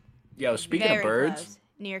pigeons. Yo, speaking of birds. Close.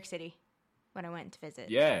 New York City. When I went to visit.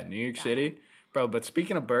 Yeah, New York City. Bro, but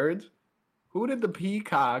speaking of birds, who did the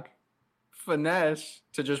peacock finesse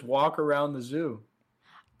to just walk around the zoo?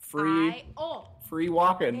 Free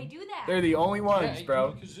walking. They do that. They're the only ones,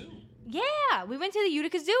 bro. Yeah, we went to the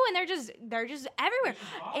Utica Zoo and they're just everywhere.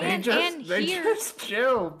 They just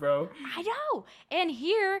chill, bro. I know. And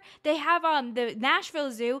here they have the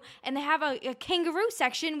Nashville Zoo and they have a kangaroo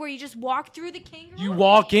section where you just walk through the kangaroo. You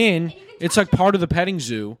walk in, it's like part of the petting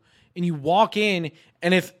zoo, and you walk in,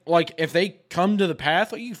 and if they come to the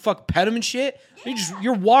path, like you pet them and shit,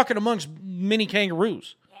 you're walking amongst mini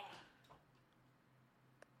kangaroos.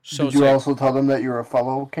 So did you also tell them that you're a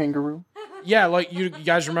fellow kangaroo? Yeah, like you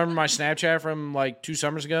guys remember my Snapchat from like 2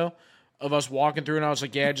 summers ago of us walking through, and I was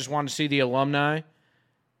like, yeah, I just wanted to see the alumni.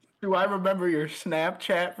 Do I remember your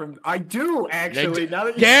Snapchat from? I do actually. Now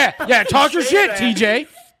that yeah, talk your shit, TJ.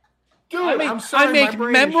 Dude, I make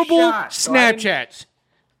memorable Snapchats. So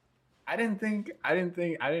I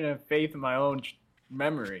didn't have faith in my own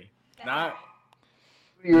memory. Not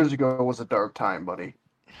 2 years ago was a dark time, buddy.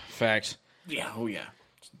 Facts. Yeah. Oh yeah.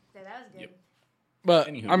 That was good. Yep. But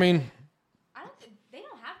they don't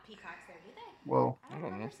have peacocks there, do they? Well, I don't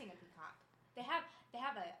remember seeing a peacock. They have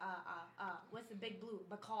a what's the big blue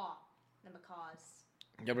macaw? The macaws.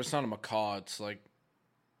 Yeah, but it's not a macaw. It's like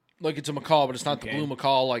it's a macaw, but it's not the blue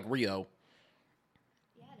macaw like Rio.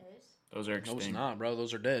 Yeah, it is. Those are extinct. No, it's not, bro.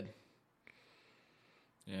 Those are dead.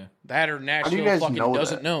 Yeah. That or Nashville fucking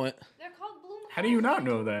doesn't know it. They're called blue macaws. How do you not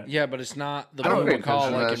know that? Yeah, but it's not the blue macaw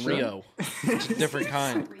like in Rio. It's a different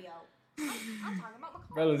kind. I'm talking about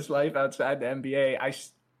macaws. Brother's life outside the NBA.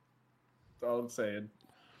 That's all I'm saying.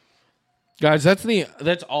 Guys,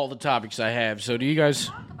 that's all the topics I have. So do you guys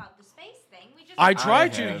talk about the space thing? I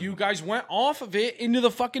tried to. You guys went off of it into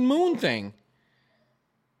the fucking moon thing.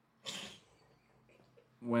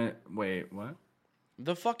 Wait, what?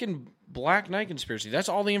 The fucking Black Knight conspiracy. That's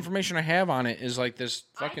all the information I have on it is like this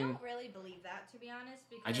fucking... I don't really believe that, to be honest.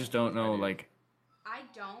 Because I just don't know, like... I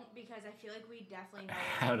don't, because I feel like we definitely know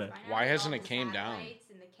how to... Why hasn't it came down?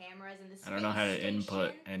 And the cameras and the I don't know how to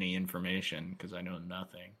input any information, because I know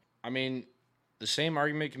nothing. I mean, the same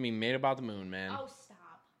argument can be made about the moon, man. Oh,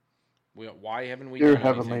 stop. Why haven't we Dear done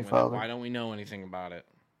Heavenly anything Father. with it? Why don't we know anything about it?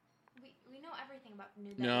 We know everything about the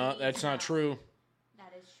moon. No, that's not true.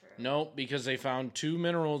 That is true. Nope, because they found 2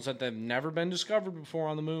 minerals that have never been discovered before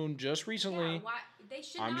on the moon just recently. Yeah, why? They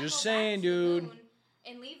should I'm not just go saying, back to the dude. moon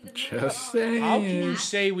and leave the moon Just alone. saying. How can you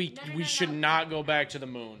say we No, should not go back to the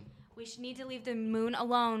moon? We should need to leave the moon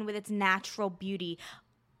alone with its natural beauty.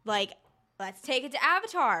 Like, let's take it to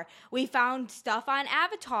Avatar. We found stuff on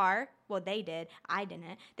Avatar. Well, they did. I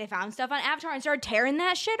didn't. They found stuff on Avatar and started tearing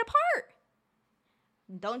that shit apart.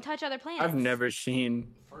 Don't touch other planets. I've never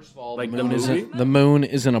seen... First of all, like the moon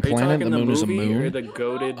isn't a planet. The moon is a moon. Or the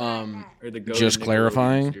goated... or the goated just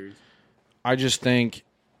clarifying. Series? I just think...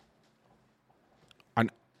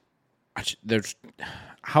 there's...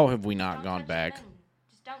 How have we not gone back?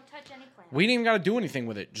 Just don't touch any planet. We didn't even got to do anything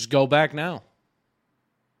with it. Just go back now.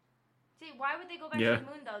 See, why would they go back to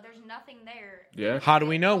the moon, though? There's nothing there. Yeah. How do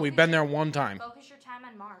we know? We've been there one time. Focus your time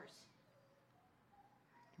on Mars.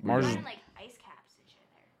 Mars is... Finding, like, ice caps and shit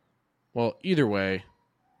there. Well, either way...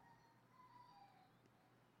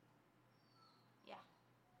 Yeah.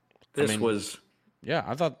 This was... Yeah,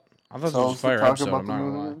 I thought this So was a fire talk episode. about I'm the not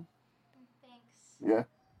gonna moon lie. again? Thanks. Yeah.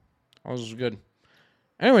 That was good.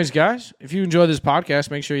 Anyways, guys, if you enjoy this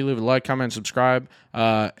podcast, make sure you leave a like, comment, and subscribe.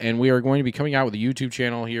 And we are going to be coming out with a YouTube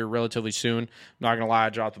channel here relatively soon. I'm not going to lie, I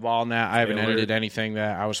dropped the ball on that. I haven't edited anything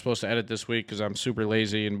that I was supposed to edit this week because I'm super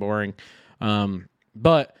lazy and boring.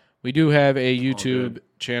 But we do have a YouTube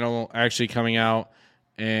channel actually coming out.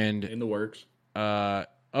 And in the works. Oh,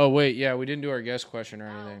 wait, yeah, we didn't do our guest question or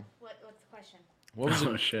anything. What's the question? What was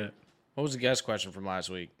Oh, shit. What was the guest question from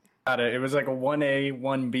last week? It was like a 1A,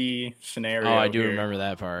 1B scenario. Oh, I do remember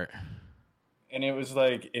that part. And it was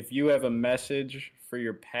like, if you have a message for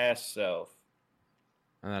your past self.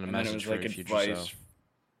 And then a message for your future self.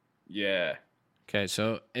 Yeah. Okay,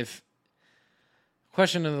 so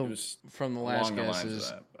question from the last guest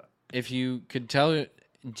is, if you could tell it,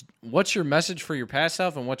 what's your message for your past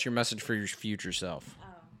self and what's your message for your future self? Oh,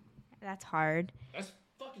 that's hard. That's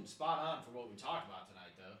fucking spot on for what we talked about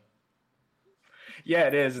tonight, though. Yeah,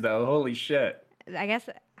 it is, though. Holy shit. I guess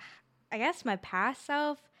my past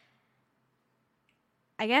self.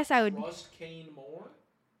 I guess I would trust Kane more.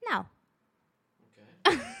 No.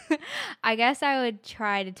 Okay. I guess I would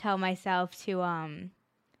try to tell myself to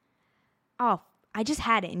Oh, I just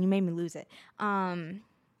had it and you made me lose it.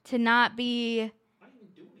 To not be. I didn't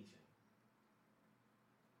even do anything.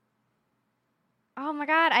 Oh my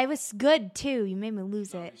God, I was good too. You made me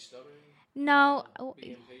lose it. No.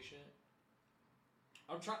 Being impatient.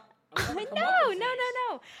 I'm trying.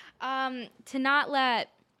 No. To not let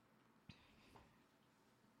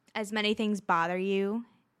as many things bother you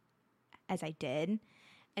as I did,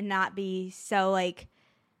 and not be so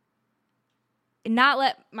not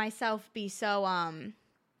let myself be so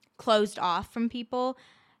closed off from people,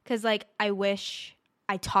 because I wish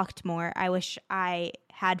I talked more. I wish I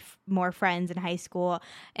had more friends in high school,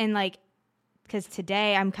 and because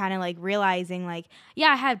today I'm kind of realizing yeah,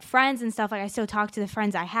 I had friends and stuff, I still talk to the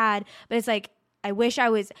friends I had, but it's I wish I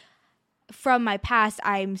was from my past.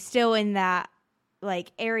 I'm still in that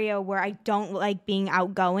area where I don't like being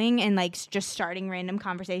outgoing and just starting random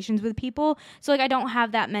conversations with people. So I don't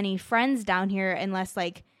have that many friends down here unless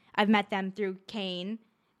I've met them through Kane,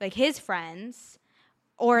 his friends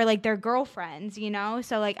or their girlfriends,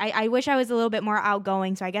 So I wish I was a little bit more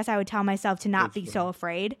outgoing. So I guess I would tell myself to not be so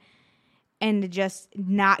afraid and to just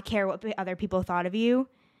not care what other people thought of you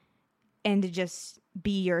and to just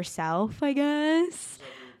be yourself, I guess. Is that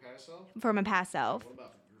for your past self? For my past self. What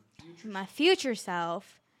about your future? My future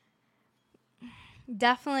self,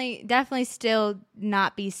 definitely still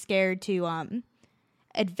not be scared to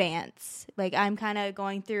advance. I'm kind of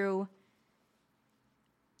going through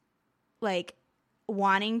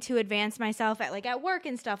wanting to advance myself at work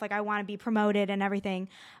and stuff. I want to be promoted and everything,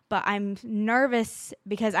 but I'm nervous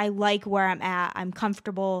because I like where I'm at. I'm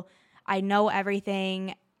comfortable. I know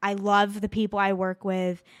everything. I love the people I work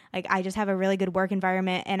with. I just have a really good work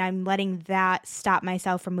environment, and I'm letting that stop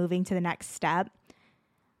myself from moving to the next step.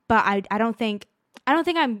 But I don't think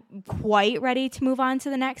I'm quite ready to move on to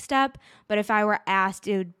the next step. But if I were asked,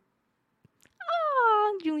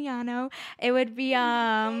 Giuliano, it would be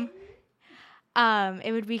kind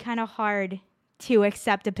of hard to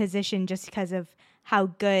accept a position just because of how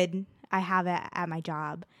good I have it at my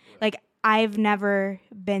job. I've never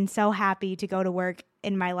been so happy to go to work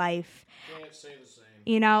in my life. Can't say the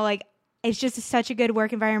same. It's just such a good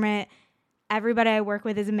work environment. Everybody I work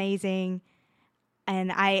with is amazing.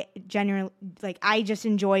 And I genuinely, I just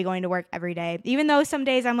enjoy going to work every day. Even though some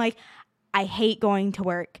days I'm I hate going to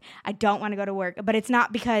work. I don't want to go to work. But it's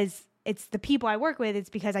not because it's the people I work with.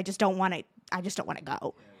 It's because I just don't want to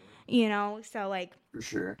go. So for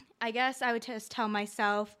sure. I guess I would just tell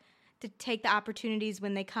myself to take the opportunities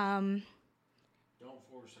when they come.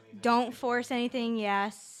 Don't force anything.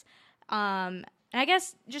 Yes. And I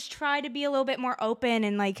guess just try to be a little bit more open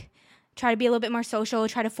and try to be a little bit more social,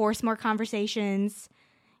 try to force more conversations,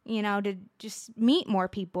 to just meet more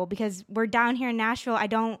people, because we're down here in Nashville. I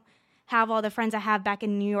don't have all the friends I have back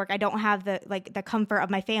in New York. I don't have the comfort of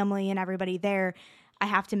my family and everybody there. I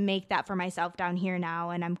have to make that for myself down here now.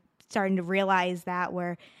 And I'm starting to realize that,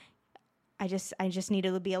 where I just need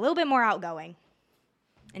to be a little bit more outgoing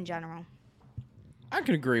in general. I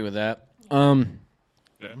could agree with that. I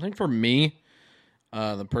think for me,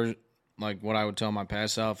 what I would tell my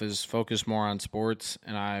past self is focus more on sports,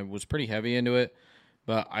 and I was pretty heavy into it.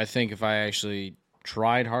 But I think if I actually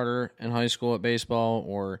tried harder in high school at baseball,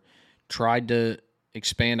 or tried to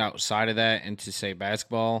expand outside of that into, say,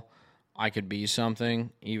 basketball, I could be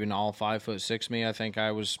something. Even all 5'6" me, I think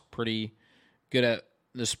I was pretty good at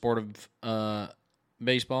the sport of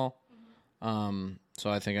baseball. So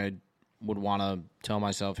I think I would want to tell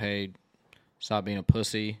myself, hey, stop being a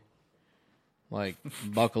pussy.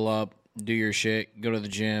 Buckle up, do your shit, go to the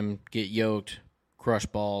gym, get yoked, crush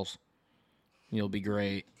balls. You'll be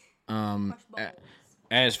great.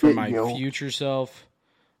 As for my future self,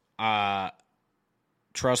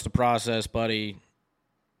 trust the process, buddy.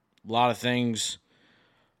 A lot of things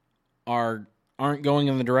aren't going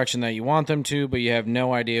in the direction that you want them to, but you have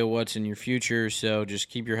no idea what's in your future. So just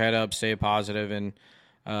keep your head up, stay positive, and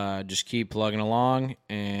just keep plugging along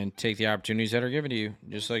and take the opportunities that are given to you,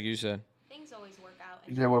 just like you said. Things always work out.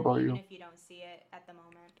 Yeah, what about even you? if you don't see it at the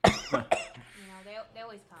moment. They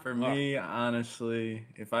always come. For me, honestly,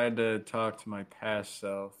 if I had to talk to my past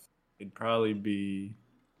self, it'd probably be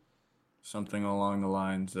something along the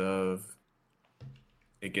lines of,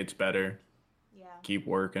 it gets better. Yeah. Keep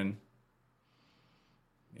working.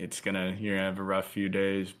 You're gonna have a rough few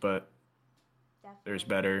days, but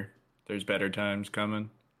Definitely. there's better times coming.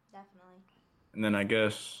 Definitely. And then I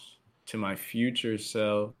guess to my future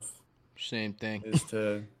self, same thing is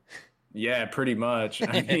to, yeah, pretty much.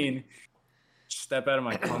 I mean, step out of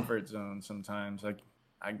my comfort zone sometimes. Like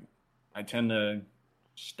I tend to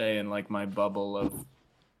stay in like my bubble of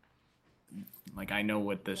like, I know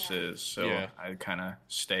what this is, so I kind of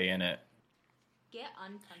stay in it. Get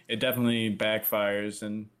uncomfortable. It definitely backfires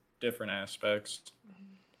in different aspects. Mm-hmm.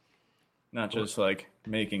 Not just like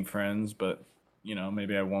making friends, but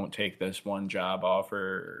maybe I won't take this one job offer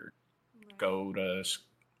or go to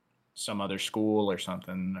some other school or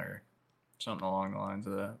something along the lines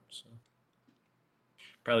of that. So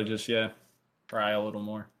probably just try a little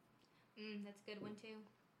more. That's a good one too.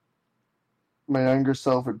 My younger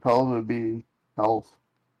self would probably be health,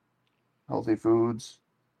 healthy foods,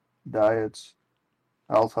 diets,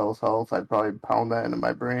 health. I'd probably pound that into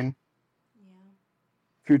my brain. Yeah.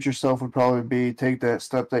 Future self would probably be take that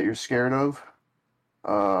step that you're scared of.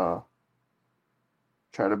 Try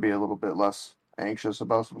to be a little bit less anxious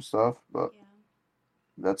about some stuff, but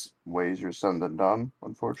that's way easier said than done,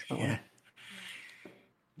 unfortunately.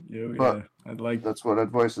 But I'd like that's what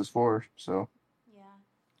advice is for. So. Yeah.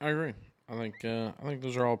 I agree. I think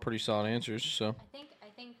those are all pretty solid answers. So. I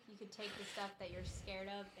think you could take the stuff that you're scared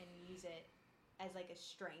of and use it as like a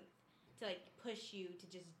strength to like push you to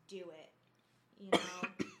just do it.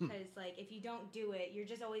 Because like if you don't do it, you're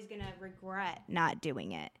just always gonna regret not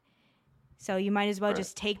doing it. So you might as well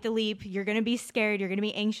just take the leap. You're gonna be scared. You're gonna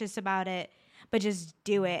be anxious about it, but just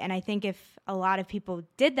do it. And I think if a lot of people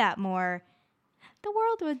did that more, the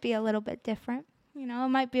world would be a little bit different. It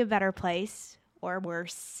might be a better place or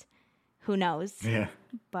worse. Who knows? Yeah.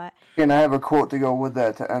 But and I have a quote to go with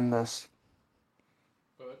that to end this.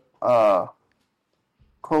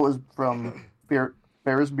 Quote is from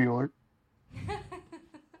Ferris Bueller.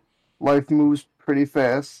 Life moves pretty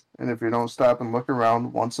fast, and if you don't stop and look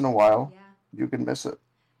around once in a while, you can miss it.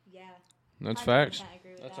 Yeah. That's facts.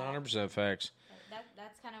 That's 100% facts.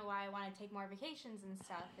 That's kind of why I want to take more vacations and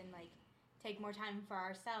stuff and like take more time for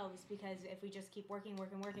ourselves, because if we just keep working,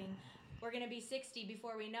 we're going to be 60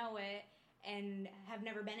 before we know it and have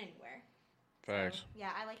never been anywhere. Facts. So, yeah,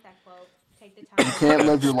 I like that quote. Take the time. You can't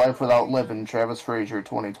live your life without living. Travis Frazier,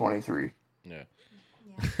 2023. Yeah.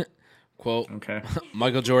 Quote. Okay.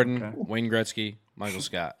 Michael Jordan, Wayne Gretzky, Michael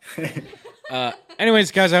Scott.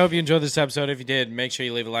 Anyways, guys, I hope you enjoyed this episode. If you did, make sure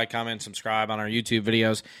you leave a like, comment, subscribe on our YouTube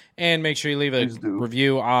videos, and make sure you leave a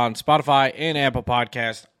review on Spotify and Apple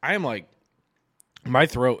Podcasts. I am like, my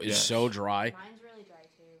throat is so dry. Mine's really dry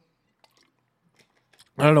too.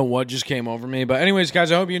 I don't know what just came over me. But anyways,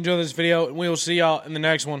 guys, I hope you enjoyed this video, and we will see y'all in the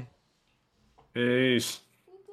next one. Peace.